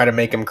try to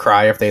make them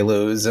cry if they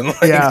lose, and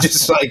like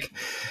just like.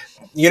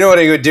 You know what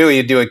he would do?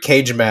 He'd do a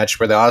cage match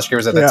where the Oscar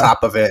was at the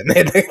top of it, and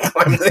they'd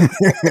climb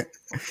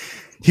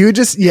He would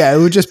just, it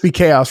would just be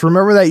chaos.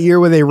 Remember that year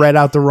where they read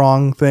out the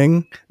wrong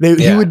thing?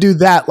 He would do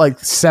that like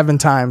 7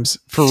 times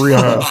for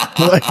real,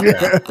 but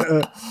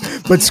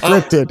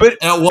scripted.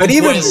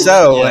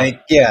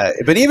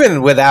 But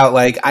even without,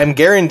 like, I'm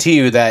guarantee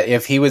you that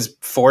if he was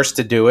forced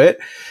to do it,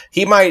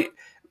 he might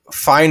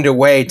find a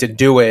way to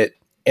do it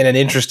in an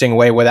interesting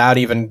way without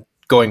even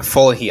going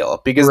full heel,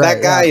 because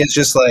that guy is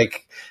just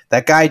like.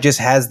 That guy just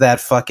has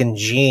that fucking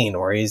gene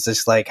where he's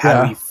just like,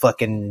 how do we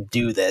fucking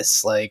do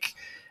this? Like,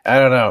 I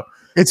don't know.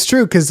 It's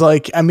true because,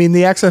 like, I mean,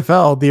 the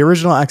XFL, the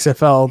original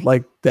XFL,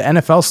 like the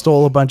NFL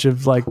stole a bunch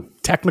of like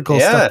technical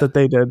stuff that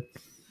they did.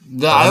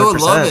 I would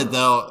love it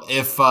though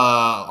if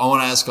I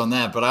want to ask on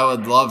that, but I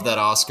would love that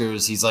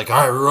Oscars. He's like, all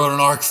right, we wrote an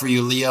arc for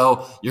you,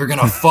 Leo. You're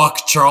gonna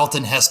fuck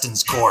Charlton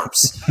Heston's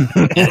corpse,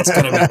 and it's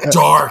gonna be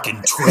dark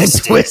and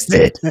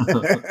twisted.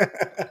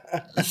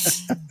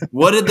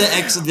 What did the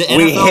NFL?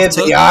 We hid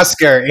the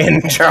Oscar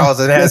in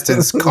Charlton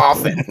Heston's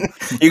coffin.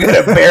 You're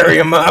gonna bury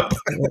him up,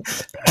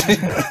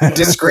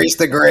 disgrace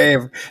the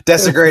grave,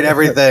 desecrate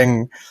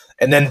everything,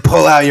 and then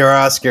pull out your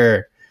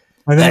Oscar.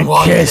 And then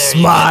kiss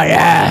my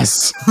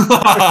ass. And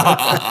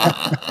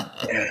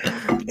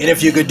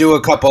if you could do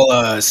a couple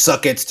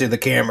suck-its to the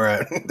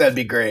camera, that'd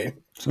be great.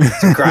 Some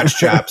crotch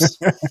chops.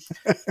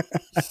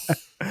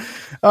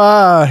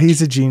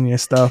 He's a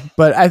genius, though.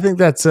 But I think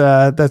that's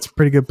a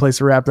pretty good place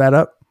to wrap that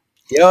up.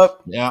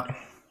 Yep. Yeah.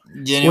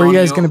 Where are you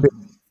guys going to be?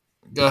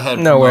 Go ahead.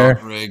 Nowhere.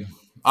 Rig.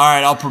 All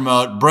right, I'll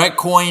promote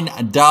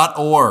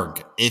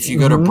brettcoin.org. If you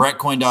go to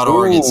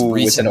brettcoin.org, it's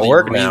recently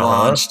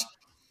relaunched.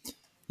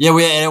 Yeah,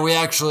 we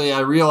actually, I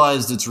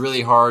realized it's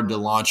really hard to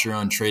launch your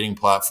own trading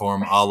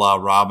platform a la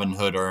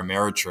Robinhood or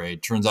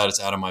Ameritrade. Turns out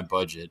it's out of my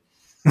budget.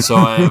 So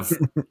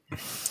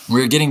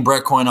we're getting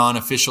Brettcoin on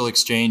official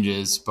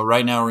exchanges, but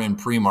right now we're in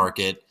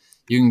pre-market.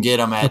 You can get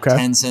them at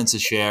 10 cents a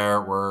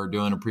share. We're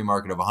doing a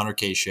pre-market of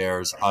 100K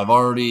shares. I've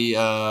already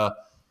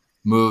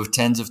moved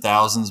tens of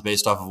thousands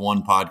based off of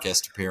one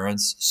podcast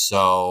appearance.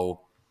 So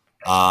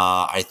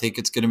I think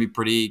it's going to be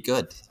pretty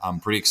good. I'm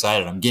pretty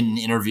excited. I'm getting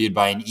interviewed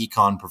by an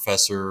econ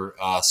professor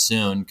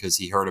soon because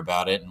he heard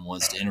about it and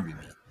wants to interview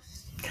me.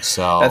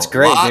 So that's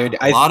great, dude.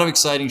 A lot of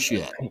exciting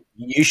shit.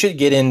 You should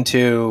get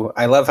into.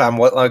 I love how I'm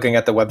looking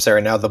at the website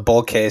right now. The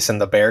bull case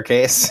and the bear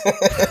case.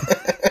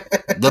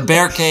 The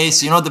bear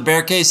case. You know what the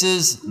bear case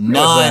is?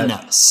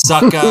 None,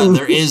 sucker.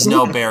 There is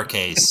no bear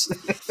case.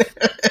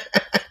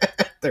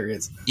 There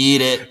is.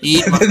 Eat it.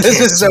 Eat my This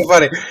is so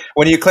funny.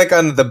 When you click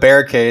on the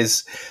bear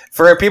case,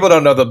 for people who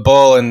don't know, the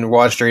bull in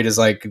Wall Street is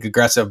like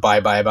aggressive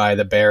buy.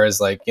 The bear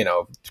is like,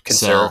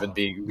 conserve Sell. And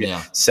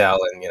sell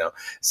and,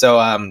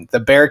 So the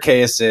bear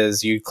case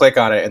is you click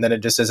on it and then it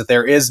just says that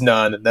there is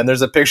none. And then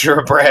there's a picture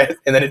of Brett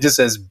and then it just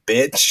says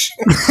bitch.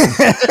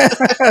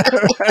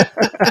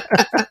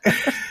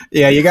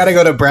 Yeah, you got to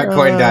go to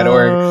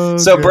brettcoin.org.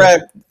 So okay.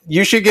 Brett,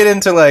 you should get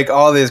into like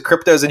all these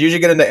cryptos and you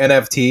should get into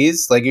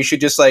NFTs. Like you should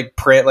just like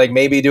print, like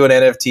maybe do an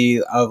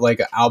NFT of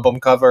like an album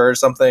cover or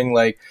something.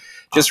 Like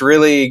just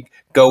really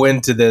go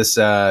into this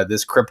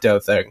this crypto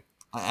thing.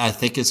 I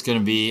think it's going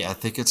to be,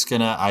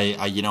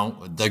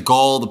 the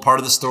goal, the part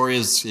of the story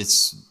is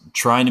it's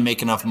trying to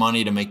make enough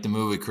money to make the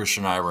movie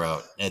Christian and I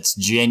wrote. It's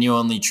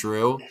genuinely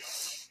true.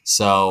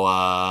 So,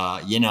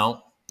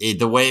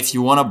 the way, if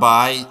you want to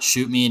buy,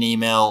 shoot me an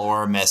email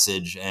or a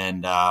message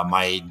and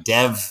my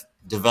dev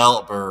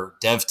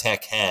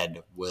tech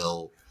head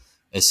will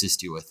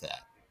assist you with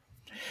that.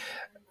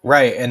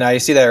 Right. And I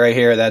see that right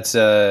here. That's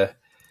Brett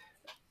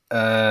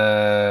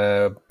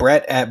at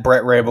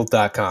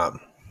brettrabel.com.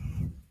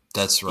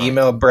 That's right.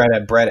 Email Brett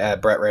at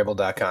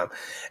brettrabel.com.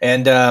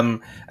 And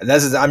I'm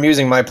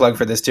using my plug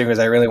for this too because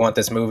I really want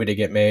this movie to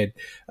get made.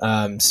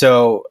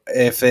 So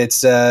if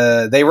it's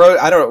they wrote,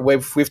 I don't know,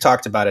 we've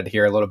talked about it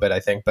here a little bit, I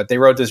think, but they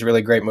wrote this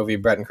really great movie,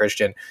 Brett and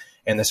Christian,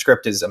 and the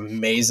script is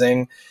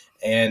amazing.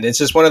 And it's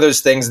just one of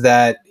those things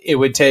that it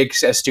would take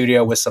a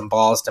studio with some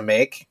balls to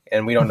make,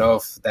 and we don't know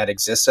if that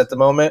exists at the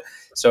moment.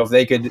 So if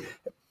they could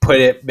put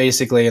it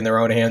basically in their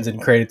own hands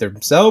and create it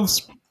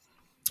themselves,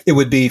 it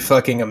would be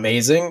fucking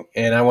amazing,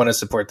 and I want to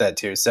support that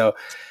too. So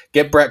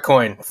get Brett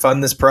Coin,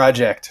 fund this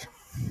project.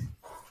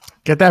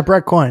 Get that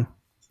Brett Coin.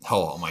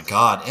 Oh my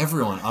God,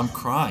 everyone, I'm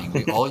crying.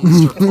 We all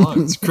used our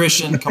plugs.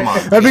 Christian, come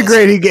on. That'd be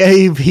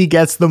great. He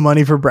gets the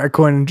money for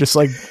Brettcoin and just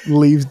like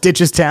leaves,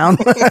 ditches town.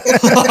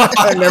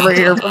 I never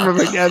hear from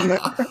him again.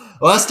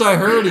 Last I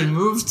heard, he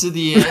moved to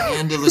the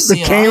Andalusian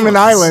The Cayman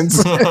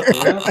Islands.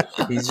 Yeah,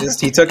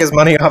 he took his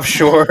money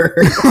offshore.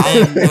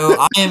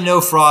 I am no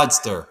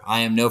fraudster.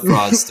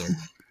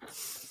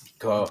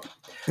 Cool.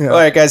 Yeah. All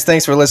right, guys.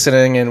 Thanks for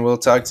listening, and we'll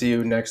talk to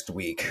you next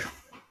week.